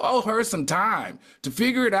Mendeecees, you owe her some time to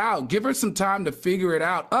figure it out. Give her some time to figure it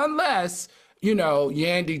out, unless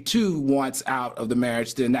Yandy too wants out of the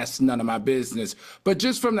marriage, then that's none of my business. But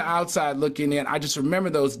just from the outside looking in, I just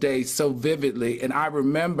remember those days so vividly. And I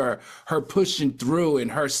remember her pushing through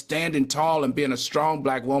and her standing tall and being a strong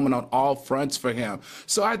Black woman on all fronts for him.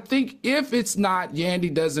 So I think if it's not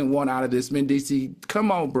Yandy doesn't want out of this, Mendeecees,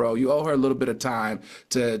 come on, bro. You owe her a little bit of time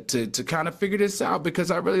to kind of figure this out,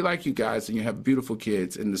 because I really like you guys and you have beautiful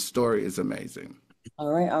kids and the story is amazing.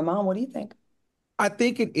 All right, Armand, what do you think? I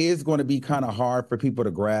think it is going to be kind of hard for people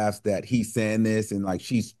to grasp that he's saying this and like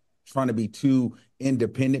she's trying to be too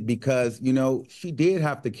independent, because, she did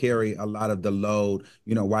have to carry a lot of the load,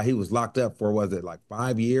 while he was locked up for, was it like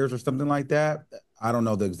 5 years or something like that? I don't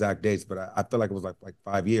know the exact dates, but I feel like it was like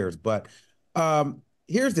 5 years. But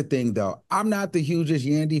here's the thing, though. I'm not the hugest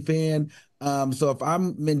Yandy fan. So if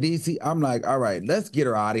I'm Mendeecees, I'm like, all right, let's get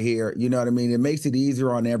her out of here. You know what I mean? It makes it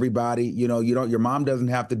easier on everybody. Your mom doesn't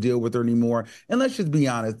have to deal with her anymore. And let's just be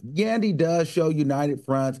honest. Yandy does show united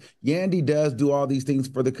fronts. Yandy does do all these things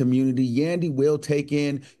for the community. Yandy will take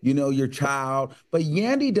in, your child. But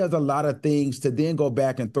Yandy does a lot of things to then go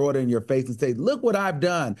back and throw it in your face and say, look what I've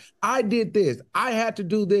done. I did this. I had to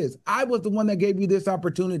do this. I was the one that gave you this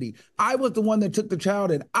opportunity. I was the one that took the child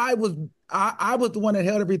in. I was the one that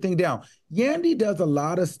held everything down. Yandy does a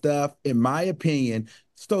lot of stuff, in my opinion,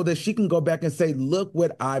 so that she can go back and say, look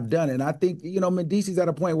what I've done. And I think, Mendeecees at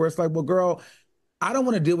a point where it's like, well, girl, I don't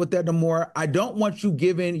want to deal with that no more. I don't want you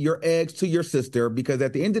giving your eggs to your sister, because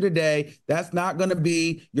at the end of the day, that's not going to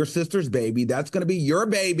be your sister's baby. That's going to be your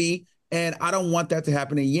baby. And I don't want that to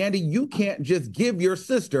happen. And Yandy, you can't just give your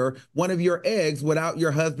sister one of your eggs without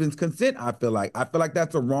your husband's consent, I feel like. I feel like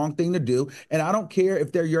that's a wrong thing to do. And I don't care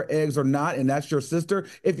if they're your eggs or not, and that's your sister.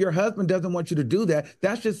 If your husband doesn't want you to do that,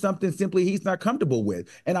 that's just something simply he's not comfortable with.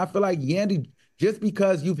 And I feel like Yandy, just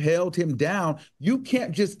because you've held him down, you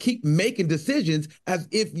can't just keep making decisions as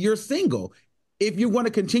if you're single. If you want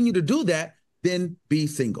to continue to do that, then be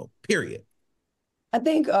single, period. I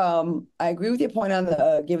think I agree with your point on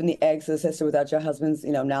the giving the eggs to the sister without your husband's,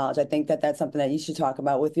 knowledge. I think that that's something that you should talk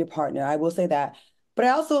about with your partner. I will say that. But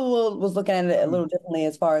I also was looking at it a little differently,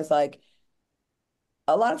 as far as like,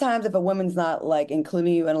 a lot of times if a woman's not like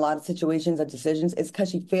including you in a lot of situations or decisions, it's because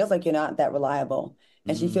she feels like you're not that reliable.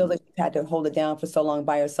 And she feels like she's had to hold it down for so long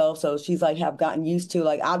by herself. So she's like have gotten used to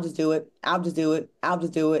like, I'll just do it. I'll just do it. I'll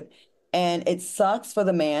just do it. And it sucks for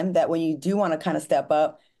the man that when you do want to kind of step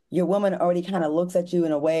up, your woman already kind of looks at you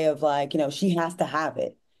in a way of like, she has to have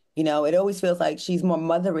it. It always feels like she's more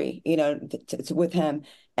mothery, with him.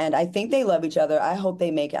 And I think they love each other. I hope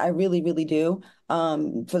they make it. I really, really do,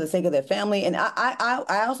 for the sake of their family. And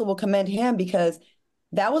I also will commend him, because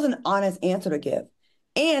that was an honest answer to give.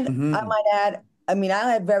 And I might add, I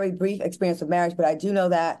had very brief experience with marriage, but I do know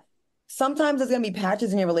that sometimes there's going to be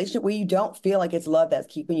patches in your relationship where you don't feel like it's love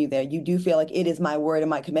that's keeping you there. You do feel like it is my word and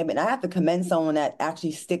my commitment. I have to commend someone that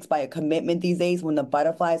actually sticks by a commitment these days when the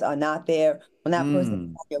butterflies are not there, when that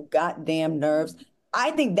person has your goddamn nerves.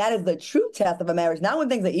 I think that is the true test of a marriage. Not when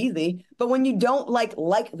things are easy, but when you don't like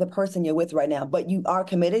the person you're with right now, but you are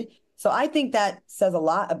committed. So I think that says a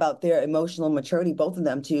lot about their emotional maturity, both of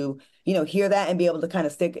them, to, hear that and be able to kind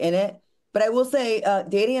of stick in it. But I will say,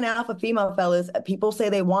 dating an alpha female, fellas, people say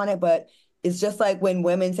they want it, but it's just like when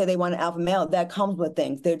women say they want an alpha male, that comes with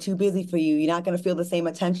things. They're too busy for you. You're not going to feel the same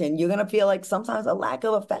attention. You're going to feel like sometimes a lack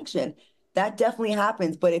of affection. That definitely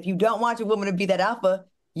happens. But if you don't want your woman to be that alpha,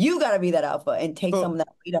 you got to be that alpha and take some of that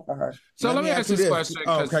weight up for her. So let me ask this question.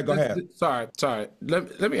 Oh, okay, go ahead. Sorry.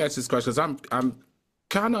 Let me ask this question, because I'm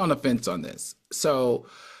kind of on the fence on this. So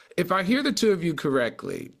if I hear the two of you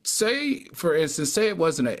correctly, say, for instance, say it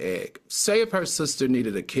wasn't an egg. Say if her sister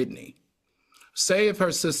needed a kidney. Say if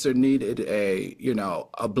her sister needed a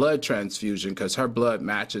blood transfusion because her blood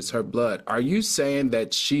matches her blood. Are you saying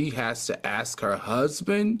that she has to ask her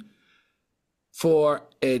husband for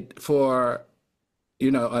an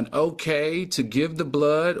okay to give the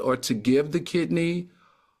blood or to give the kidney?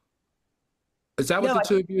 Is that what the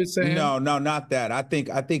two of you are saying? No, not that. I think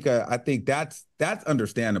that's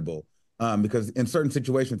understandable. Because in certain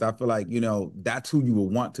situations, I feel like, that's who you will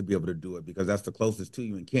want to be able to do it because that's the closest to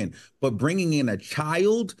you and kin. But bringing in a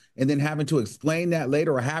child and then having to explain that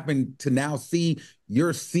later or having to now see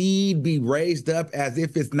your seed be raised up as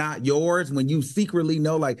if it's not yours when you secretly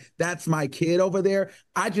know, like, that's my kid over there.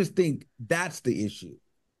 I just think that's the issue.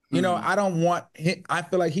 I don't want him. I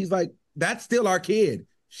feel like he's like, that's still our kid.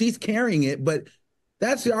 She's carrying it, but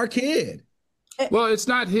that's our kid. Well, it's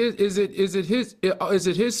not his. Is it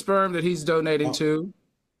his sperm that he's donating to?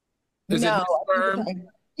 Is it his sperm?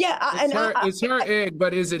 Yeah, it's her egg,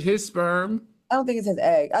 but is it his sperm? I don't think it's his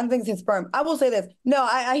egg. I don't think it's his sperm. I will say this. No,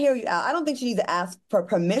 I hear you. I don't think she needs to ask for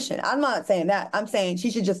permission. I'm not saying that. I'm saying she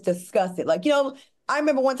should just discuss it. Like, I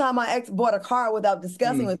remember one time my ex bought a car without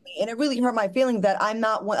discussing with me, and it really hurt my feelings that I'm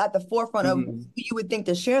not at the forefront of who you would think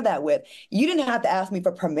to share that with. You didn't have to ask me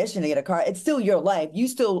for permission to get a car. It's still your life. You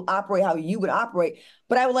still operate how you would operate.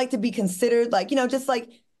 But I would like to be considered, like, just like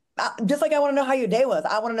I want to know how your day was.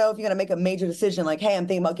 I want to know if you're going to make a major decision, like, hey, I'm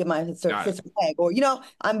thinking about getting my sister a egg, or,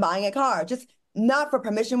 I'm buying a car. Just not for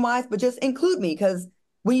permission wise, but just include me. Because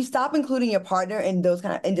when you stop including your partner in those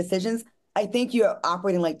kind of indecisions, I think you're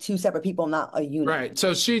operating like two separate people, not a unit. Right.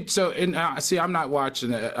 So I'm not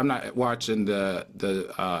watching it. I'm not watching the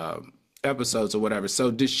episodes or whatever. So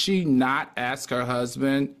did she not ask her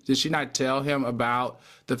husband? Did she not tell him about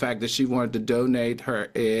the fact that she wanted to donate her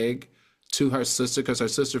egg to her sister because her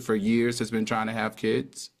sister for years has been trying to have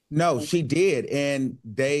kids? No, she did. And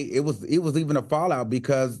it was even a fallout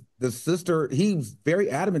because the sister, he was very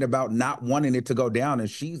adamant about not wanting it to go down. And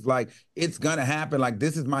she's like, it's going to happen. Like,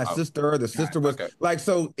 this is my sister. The sister was like,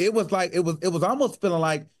 so it was like, it was almost feeling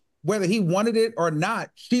like whether he wanted it or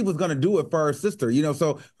not, she was going to do it for her sister,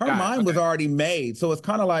 so her mind was already made. So it's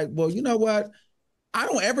kind of like, well, you know what? I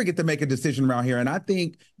don't ever get to make a decision around here. And I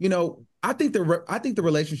think, I think the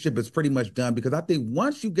relationship is pretty much done because I think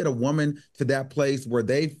once you get a woman to that place where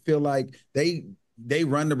they feel like they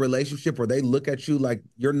run the relationship or they look at you like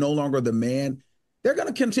you're no longer the man, they're going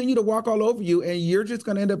to continue to walk all over you and you're just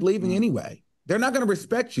going to end up leaving anyway. They're not going to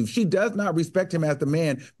respect you. She does not respect him as the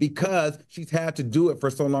man because she's had to do it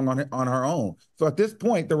for so long on her own. So at this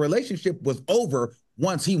point, the relationship was over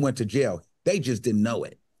once he went to jail. They just didn't know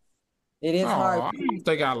it. It is hard. I don't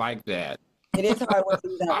think I like that. It is hard.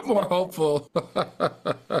 I'm more hopeful. You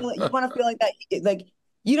want to feel like that. Like,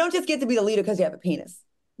 you don't just get to be the leader because you have a penis.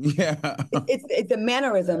 Yeah. It's a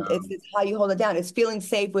mannerism. Yeah. It's how you hold it down. It's feeling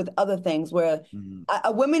safe with other things where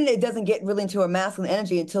a woman, it doesn't get really into her masculine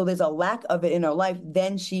energy until there's a lack of it in her life.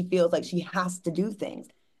 Then she feels like she has to do things.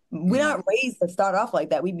 We're not raised to start off like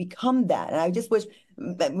that. We become that. And I just wish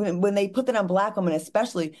that when they put that on Black women,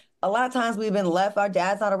 especially, a lot of times we've been left, our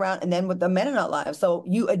dad's not around, and then with the men in our lives. So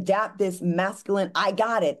you adapt this masculine, I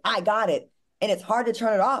got it. And it's hard to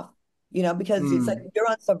turn it off, because it's like you're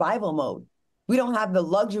on survival mode. We don't have the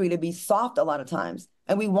luxury to be soft a lot of times.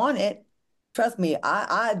 And we want it. Trust me,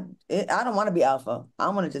 I don't want to be alpha. I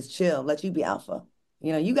want to just chill, let you be alpha.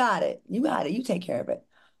 You got it. You take care of it.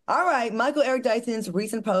 All right, Michael Eric Dyson's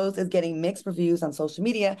recent post is getting mixed reviews on social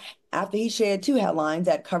media after he shared two headlines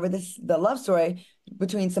that cover the love story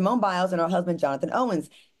between Simone Biles and her husband, Jonathan Owens,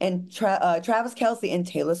 and Travis Kelce and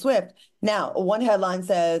Taylor Swift. Now, one headline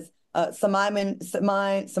says,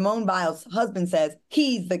 Simone Biles' husband says,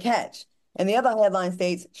 he's the catch. And the other headline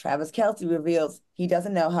states, Travis Kelce reveals he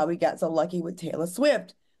doesn't know how he got so lucky with Taylor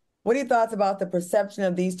Swift. What are your thoughts about the perception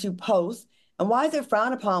of these two posts? And why is it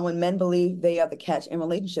frowned upon when men believe they are the catch in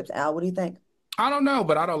relationships? Al, what do you think? I don't know,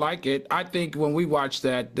 but I don't like it. I think when we watched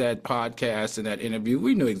that podcast and that interview,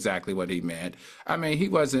 we knew exactly what he meant. I mean, he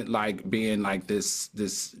wasn't like being like this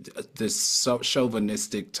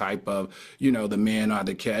chauvinistic type of, the men are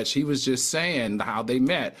the catch. He was just saying how they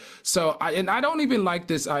met. So I don't even like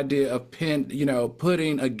this idea of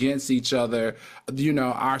putting against each other,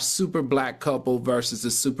 our super Black couple versus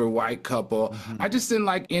a super white couple. Mm-hmm. I just didn't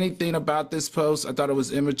like anything about this post. I thought it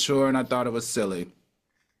was immature and I thought it was silly.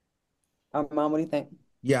 Mom, what do you think?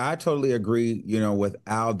 Yeah, I totally agree, with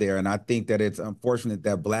Al there. And I think that it's unfortunate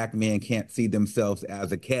that Black men can't see themselves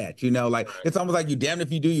as a catch. Like it's almost like you damned if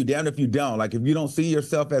you do, you damned if you don't. Like if you don't see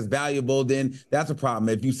yourself as valuable, then that's a problem.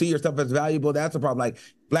 If you see yourself as valuable, that's a problem. Like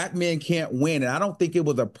black men can't win. And I don't think it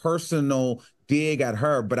was a personal dig at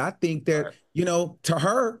her, but I think that, you know, to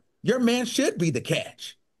her, your man should be the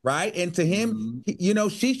catch. Right. And to him, you know,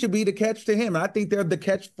 she should be the catch to him. And I think they're the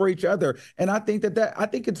catch for each other. And I think I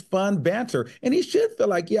think it's fun banter. And he should feel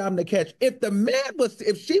like, yeah, I'm the catch.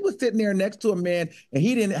 If she was sitting there next to a man and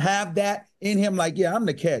he didn't have that in him, like, yeah, I'm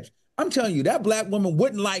the catch, I'm telling you, that black woman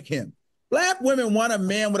wouldn't like him. Black women want a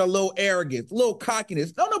man with a little arrogance, a little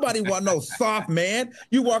cockiness. Don't nobody want no soft man.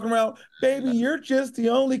 You walk around, baby, you're just the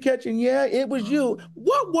only catch, and yeah, it was you.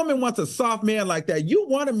 What woman wants a soft man like that? You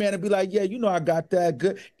want a man to be like, yeah, you know, I got that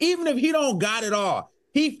good. Even if he don't got it all,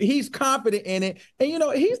 he's confident in it. And, you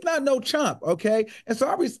know, he's not no chump, okay? And so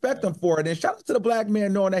I respect him for it. And shout out to the black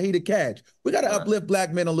man knowing that he the catch. We got to uplift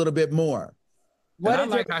black men a little bit more. And I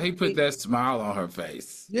like how he put that smile on her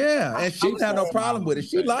face. Yeah, and she didn't have no problem with it.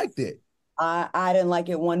 She liked it. I didn't like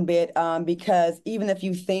it one bit because even if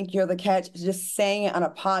you think you're the catch, just saying it on a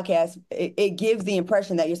podcast, it gives the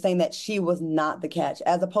impression that you're saying that she was not the catch,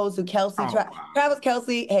 as opposed to Kelsey, Travis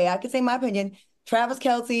Kelce. Hey, I can say my opinion. Travis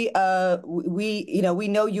Kelce, we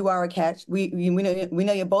know you are a catch. We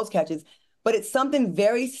know you're both catches, but it's something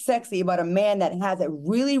very sexy about a man that has it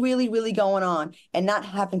really, really, really going on and not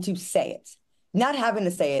having to say it. Not having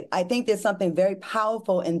to say it. I think there's something very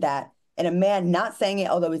powerful in that. And a man not saying it,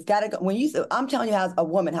 although it's got to go. I'm telling you as a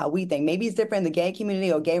woman how we think. Maybe it's different in the gay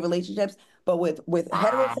community or gay relationships, but with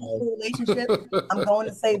heterosexual relationships, I'm going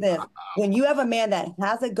to say this. When you have a man that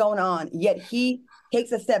has it going on, yet he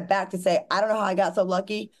takes a step back to say, I don't know how I got so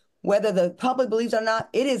lucky, whether the public believes it or not,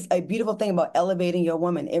 it is a beautiful thing about elevating your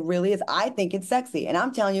woman. It really is. I think it's sexy. And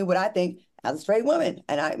I'm telling you what I think as a straight woman.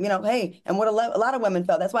 And and what a lot of women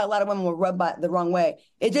felt. That's why a lot of women were rubbed by the wrong way.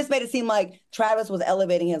 It just made it seem like Travis was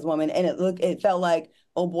elevating his woman. And it felt like,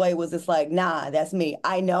 oh boy, was this like, nah, that's me.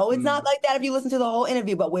 I know it's not like that if you listen to the whole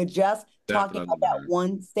interview, but we're just talking about that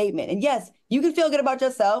one statement. And yes, you can feel good about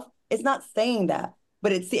yourself. It's not saying that,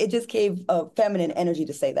 but it just gave a feminine energy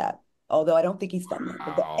to say that. Although I don't think he's feminine,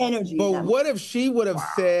 but the energy. But what if she would have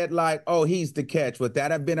said like, "Oh, he's the catch"? Would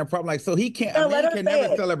that have been a problem? Like, so he can't. A man can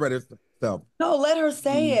never celebrate himself. No, let her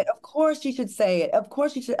say it. Of course, she should say it. Of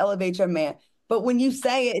course, you should elevate your man. But when you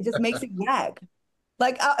say it, it just makes it whack.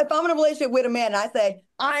 Like if I'm in a relationship with a man and I say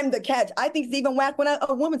I'm the catch, I think it's even whack when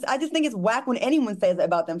a woman. I just think it's whack when anyone says it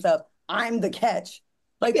about themselves. I'm the catch.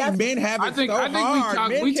 Like that's, men have it so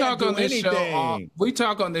hard. We talk on this show. We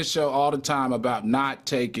talk on this show all the time about not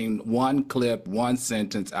taking one clip, one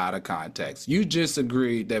sentence out of context. You just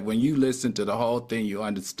agreed that when you listened to the whole thing, you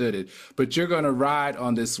understood it. But you're going to ride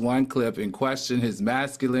on this one clip and question his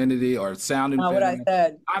masculinity or sounding. Not what I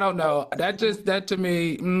said. I don't know. That to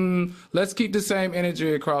me. Let's keep the same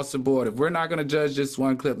energy across the board. If we're not going to judge this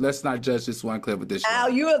one clip, let's not judge this one clip with this show.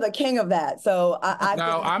 Al, you are the king of that. So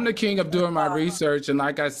I'm the king of doing my research and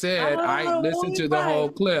like I said, I listened to the whole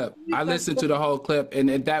clip. I listened to the whole clip, and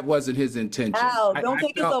that wasn't his intention. Al, don't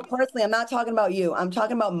take it so personally. I'm not talking about you. I'm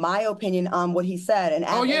talking about my opinion on what he said. And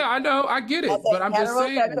yeah, I know, I get it, but I'm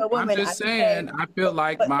just saying. I feel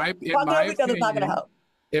like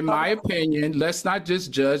in my opinion, let's not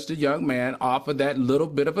just judge the young man off of that little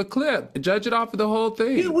bit of a clip. Judge it off of the whole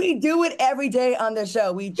thing. We do it every day on the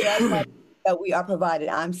show. We judge. That we are provided.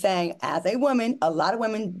 I'm saying as a woman, a lot of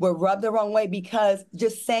women were rubbed the wrong way because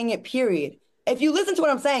just saying it, period. If you listen to what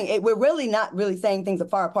I'm saying, we're really not really saying things are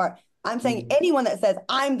far apart. I'm saying anyone that says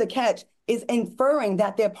I'm the catch is inferring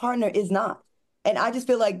that their partner is not. And I just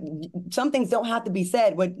feel like some things don't have to be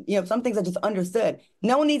said, but some things are just understood.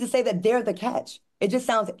 No one needs to say that they're the catch. It just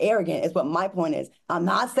sounds arrogant is what my point is. I'm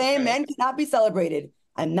not saying men cannot be celebrated.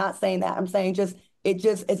 I'm not saying that. I'm saying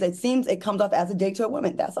it seems it comes off as a dig to a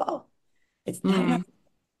woman. That's all. It's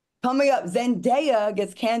coming up. Zendaya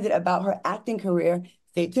gets candid about her acting career.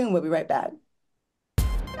 Stay tuned. We'll be right back.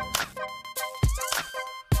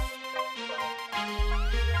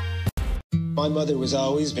 My mother was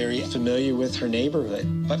always very familiar with her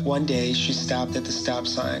neighborhood, but one day she stopped at the stop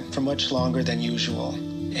sign for much longer than usual.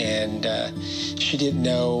 And she didn't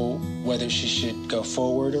know whether she should go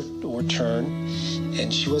forward or turn.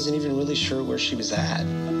 And she wasn't even really sure where she was at.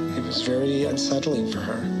 It was very unsettling for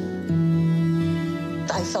her.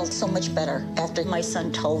 I felt so much better after my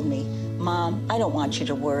son told me, Mom, I don't want you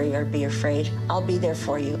to worry or be afraid. I'll be there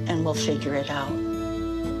for you and we'll figure it out.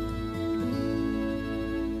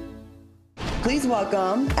 Please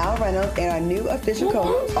welcome Al Reynolds and our new official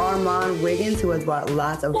co-host, Armand Wiggins, who has brought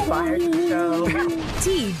lots of fire to the show.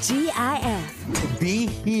 TGIF. To be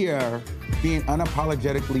here, being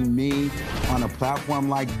unapologetically me on a platform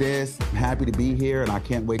like this, I'm happy to be here and I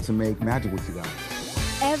can't wait to make magic with you guys.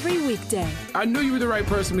 every weekday. I knew you were the right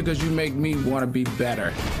person because you make me want to be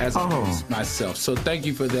better as myself. So thank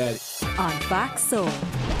you for that. On Fox Soul.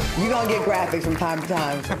 You're going to get graphics from time to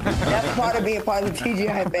time. That's part of being part of the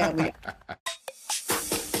TGI family.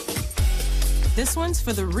 This one's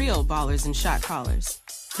for the real ballers and shot callers,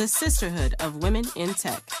 the sisterhood of women in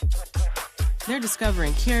tech. They're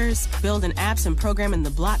discovering cures, building apps, and programming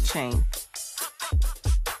the blockchain.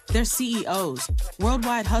 They're CEOs,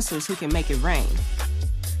 worldwide hustlers who can make it rain.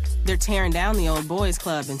 They're tearing down the old boys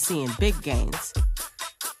club and seeing big gains.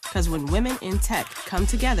 Because when women in tech come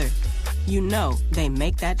together, you know they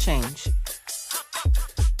make that change.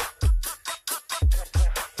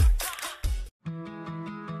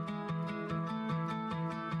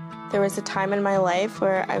 There was a time in my life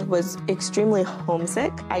where I was extremely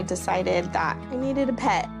homesick. I decided that I needed a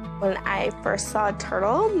pet. When I first saw a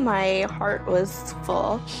turtle, my heart was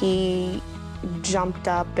full. He jumped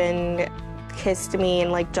up and kissed me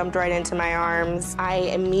and jumped right into my arms. I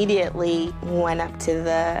immediately went up to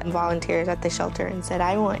the volunteers at the shelter and said,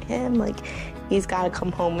 I want him. He's got to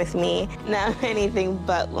come home with me. Now I'm anything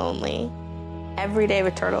but lonely. Every day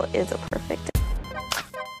with turtle is a perfect day.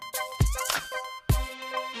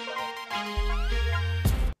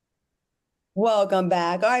 Welcome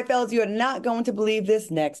back. All right, fellas, you are not going to believe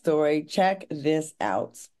this next story. Check this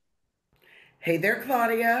out. Hey there,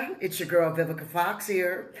 Claudia. It's your girl, Vivica Fox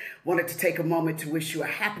here. Wanted to take a moment to wish you a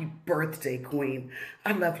happy birthday, Queen.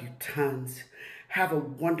 I love you tons. Have a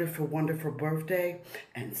wonderful, wonderful birthday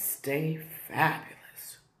and stay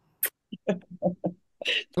fabulous.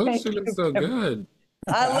 Oh, she looks so good.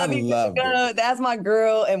 I love you. That's my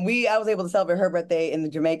girl. And I was able to celebrate her birthday in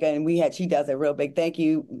Jamaica, and she does it real big. Thank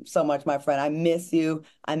you so much, my friend. I miss you.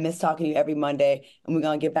 I miss talking to you every Monday. And we're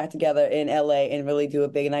going to get back together in LA and really do a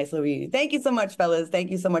big, nice little reunion. Thank you so much, fellas. Thank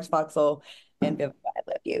you so much, Foxhole and Vivica. I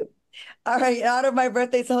love you. All right. In honor of my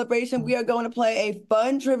birthday celebration, we are going to play a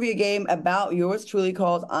fun trivia game about yours truly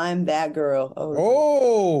called I'm That Girl.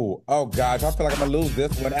 Oh gosh. I feel like I'm going to lose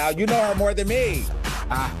this one. Al, you know her more than me.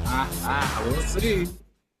 We'll see.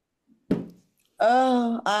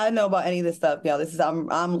 Oh, I know about any of this stuff, y'all.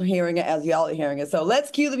 I'm hearing it as y'all are hearing it. So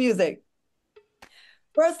let's cue the music.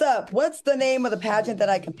 First up, what's the name of the pageant that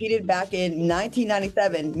I competed back in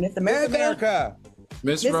 1997? Miss America?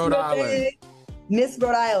 Miss Rhode Island. Miss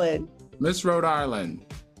Rhode Island. Miss Rhode Island.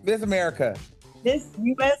 Miss America. Miss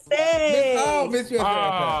USA. Miss USA.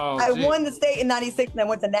 I won the state in 96 and I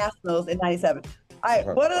went to nationals in 97. All right,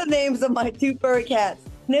 what are the names of my two furry cats?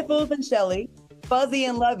 Sniffles and Shelly, Fuzzy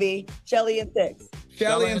and Lovey, Shelly and Six.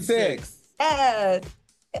 Shelly and Six. Yes,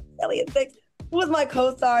 Shelly and Six. Who was my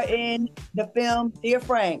co-star in the film Dear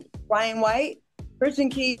Frank? Brian White,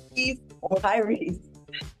 Christian Keys, or Tyrese?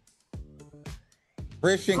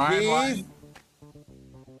 Christian Keys.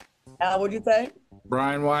 Al, what'd you say?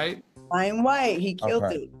 Brian White. Brian White. He killed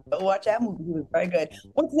it. Go watch that movie. He was very good.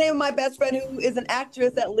 What's the name of my best friend who is an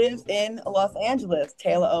actress that lives in Los Angeles?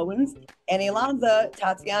 Taylor Owens, Annie Alonzo,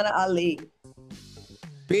 Tatiana Ali.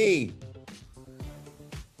 B.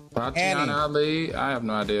 Tatiana Ali. I have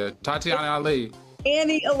no idea. Tatiana Ali.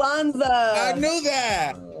 Annie Alonzo. I knew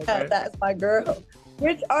that. Okay. That's my girl.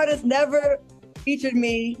 Which artist never featured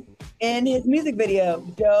me in his music video?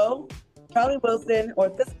 Joe, Charlie Wilson,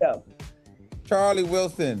 or Cisco? Charlie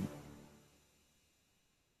Wilson.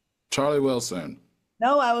 Charlie Wilson.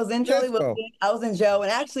 No, I was in Charlie Wilson. I was in Joe,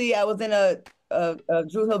 and actually, I was in a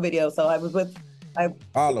Drew Hill video. So I was with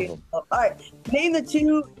all of them. All right, name the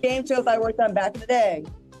two game shows I worked on back in the day.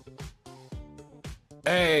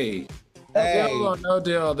 Hey, deal or no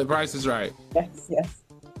deal? The Price is Right. Yes.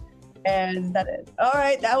 And that is all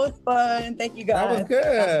right. That was fun. Thank you guys. That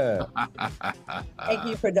was good. Thank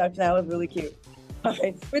you, production. That was really cute. All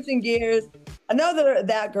right, switching gears. Another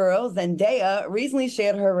That Girl, Zendaya, recently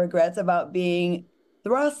shared her regrets about being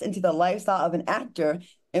thrust into the lifestyle of an actor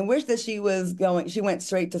and wished that she went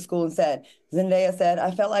straight to school instead. Zendaya said,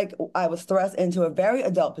 I felt like I was thrust into a very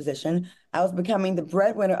adult position. I was becoming the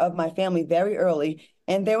breadwinner of my family very early,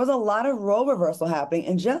 and there was a lot of role reversal happening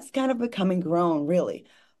and just kind of becoming grown, really.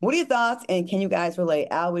 What are your thoughts, and can you guys relate?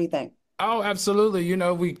 Al, what do you think? Oh, absolutely. You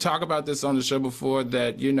know, we talk about this on the show before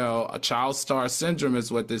that, you know, a child star syndrome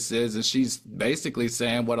is what this is. And she's basically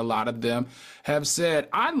saying what a lot of them have said.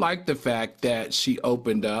 I like the fact that she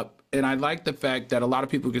opened up And I like the fact that a lot of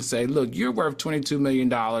people can say, look, you're worth $22 million.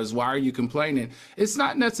 Why are you complaining? It's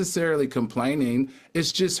not necessarily complaining.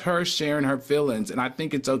 It's just her sharing her feelings. And I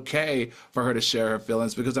think it's okay for her to share her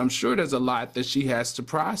feelings because I'm sure there's a lot that she has to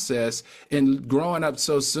process in growing up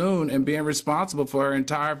so soon and being responsible for her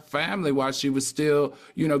entire family while she was still,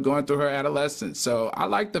 going through her adolescence. So I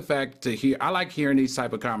like the fact I like hearing these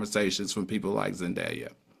type of conversations from people like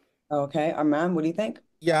Zendaya. Okay, Armand, what do you think?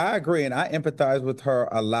 Yeah, I agree, and I empathize with her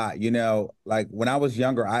a lot. Like when I was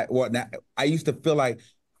younger, I used to feel like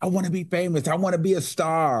I want to be famous, I want to be a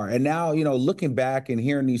star, and now looking back and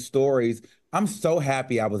hearing these stories, I'm so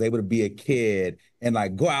happy I was able to be a kid and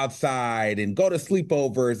like go outside and go to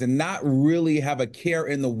sleepovers and not really have a care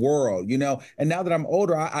in the world. And now that I'm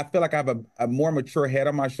older, I feel like I have a more mature head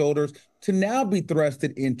on my shoulders to now be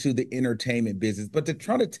thrusted into the entertainment business. But to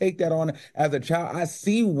try to take that on as a child, I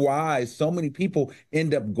see why so many people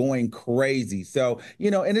end up going crazy. So,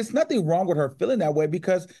 and it's nothing wrong with her feeling that way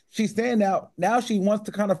because she's saying now she wants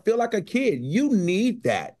to kind of feel like a kid. You need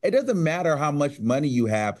that. It doesn't matter how much money you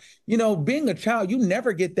have. Being a child, you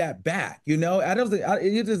never get that back.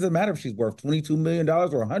 It doesn't matter if she's worth $22 million or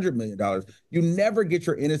 $100 million. You never get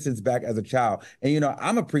your innocence back as a child. And,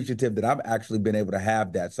 I'm appreciative that I've actually been able to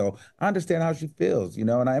have that. So I understand how she feels, and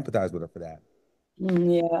I empathize with her for that.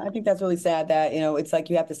 Yeah, I think that's really sad that, it's like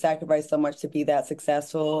you have to sacrifice so much to be that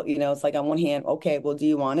successful. It's like on one hand, okay, well, do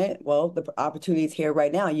you want it? Well, the opportunity is here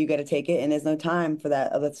right now. You got to take it, and there's no time for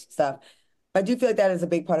that other stuff. I do feel like that is a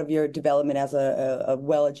big part of your development as a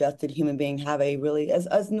well-adjusted human being, have a really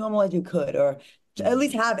as normal as you could, or at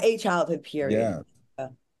least have a childhood period. Yeah.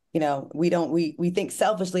 We think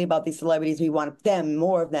selfishly about these celebrities. We want them,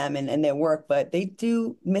 more of them and their work, but they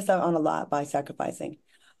do miss out on a lot by sacrificing.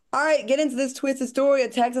 All right, get into this twisted story. A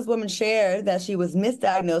Texas woman shared that she was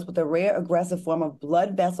misdiagnosed with a rare aggressive form of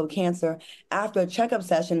blood vessel cancer after a checkup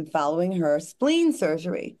session following her spleen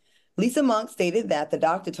surgery. Lisa Monk stated that the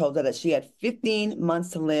doctor told her that she had 15 months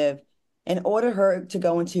to live and ordered her to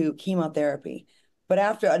go into chemotherapy. But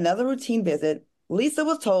after another routine visit, Lisa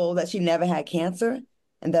was told that she never had cancer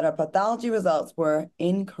and that her pathology results were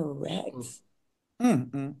incorrect.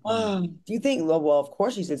 Do you think, well, of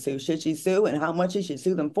course she should sue. Should she sue? And how much she should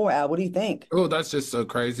sue them for, Al? What do you think? Oh, that's just so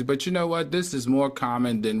crazy. But you know what? This is more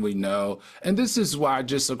common than we know. And this is why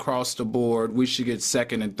just across the board, we should get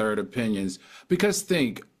second and third opinions. Because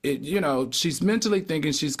she's mentally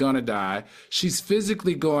thinking she's going to die. She's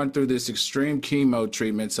physically going through this extreme chemo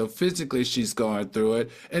treatment. So physically she's going through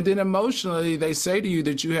it. And then emotionally, they say to you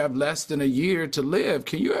that you have less than a year to live.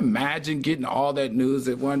 Can you imagine getting all that news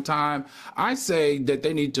at one time? I say that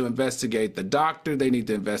they need to investigate the doctor. They need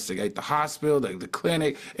to investigate the hospital, the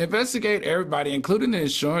clinic, investigate everybody, including the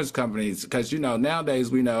insurance companies. Because, nowadays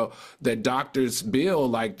we know that doctors bill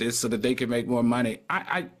like this so that they can make more money.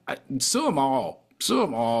 I sue them all. Sue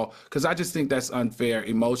them all, because I just think that's unfair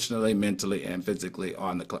emotionally, mentally, and physically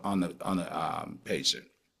on the patient.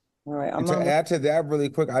 All right. And to add to that really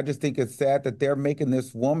quick, I just think it's sad that they're making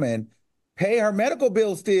this woman pay her medical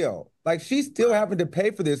bill still. Like she's still having to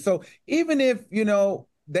pay for this. So even if,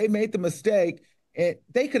 they made the mistake,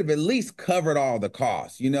 they could have at least covered all the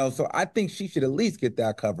costs, So I think she should at least get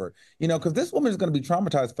that covered, because this woman is going to be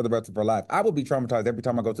traumatized for the rest of her life. I will be traumatized every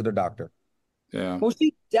time I go to the doctor. Yeah. Well,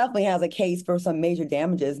 she definitely has a case for some major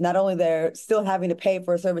damages. Not only they're still having to pay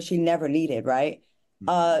for a service she never needed, right?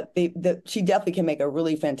 She definitely can make a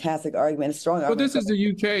really fantastic argument, a strong argument. Well, this is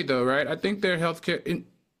the UK though, right? I think their healthcare.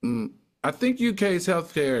 I think UK's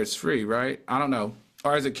healthcare is free, right? I don't know,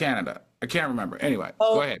 or is it Canada? I can't remember. Anyway,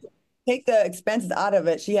 go ahead. Take the expenses out of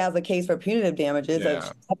it. She has a case for punitive damages. Yeah.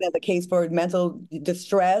 She has a case for mental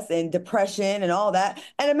distress and depression and all that.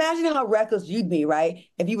 And imagine how reckless you'd be, right?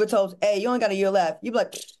 If you were told, hey, you only got a year left. You'd be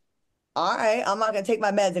like, all right, I'm not going to take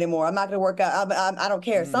my meds anymore. I'm not going to work out. I don't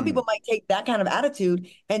care. Some people might take that kind of attitude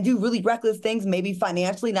and do really reckless things, maybe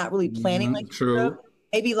financially, not really planning like true.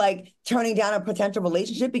 Maybe like turning down a potential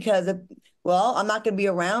relationship because I'm not going to be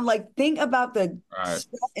around. Like think about the stress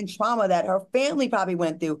and trauma that her family probably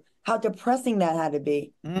went through. How depressing that had to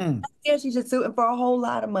be. Yeah, she should sue him for a whole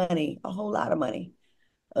lot of money. A whole lot of money.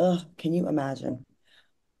 Ugh, can you imagine?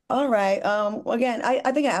 All right. Again,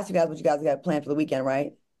 I think I asked you guys what you guys got planned for the weekend,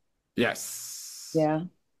 right? Yes. Yeah.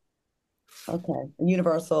 Okay.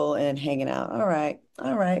 Universal and hanging out. All right.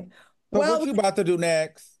 All right. So what you about to do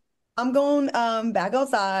next? I'm going back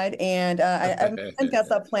outside and I got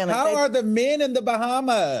stuff planned. How are the men in the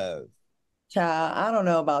Bahamas? Child, I don't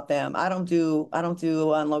know about them. I don't do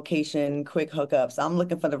on location quick hookups. I'm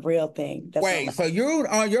looking for the real thing. Wait, so you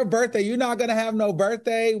on your birthday, you're not gonna have no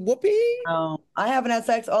birthday whoopee? No, I haven't had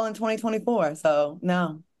sex all in 2024. So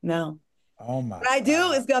no. Oh my When I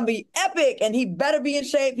do, it's gonna be epic, and he better be in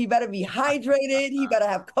shape. He better be hydrated. He better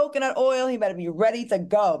have coconut oil. He better be ready to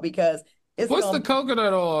go because it's What's gonna. the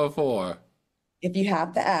coconut oil for? If you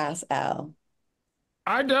have to ask, Al.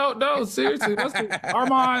 I don't know. Seriously, what's the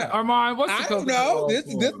Armand? What's the I don't coconut know. oil This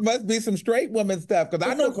for? must be some straight woman stuff because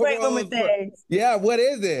I It's know some straight coconut oil woman is for. things. Yeah, what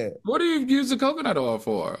is it? What do you use the coconut oil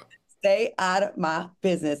for? Stay out of my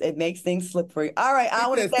business. It makes things slippery. All right, I She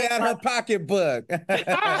want to said, stay thank out her pocketbook.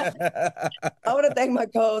 I want to thank my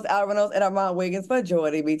co-hosts Al Reynolds and Armand Wiggins for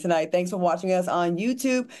joining me tonight. Thanks for watching us on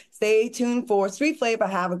YouTube. Stay tuned for Street Flavor.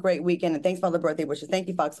 Have a great weekend, and thanks for all the birthday wishes. Thank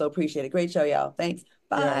you, Fox. So appreciate it. Great show, y'all. Thanks.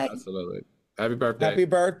 Yeah, Bye. Absolutely. Happy birthday. Happy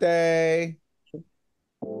birthday.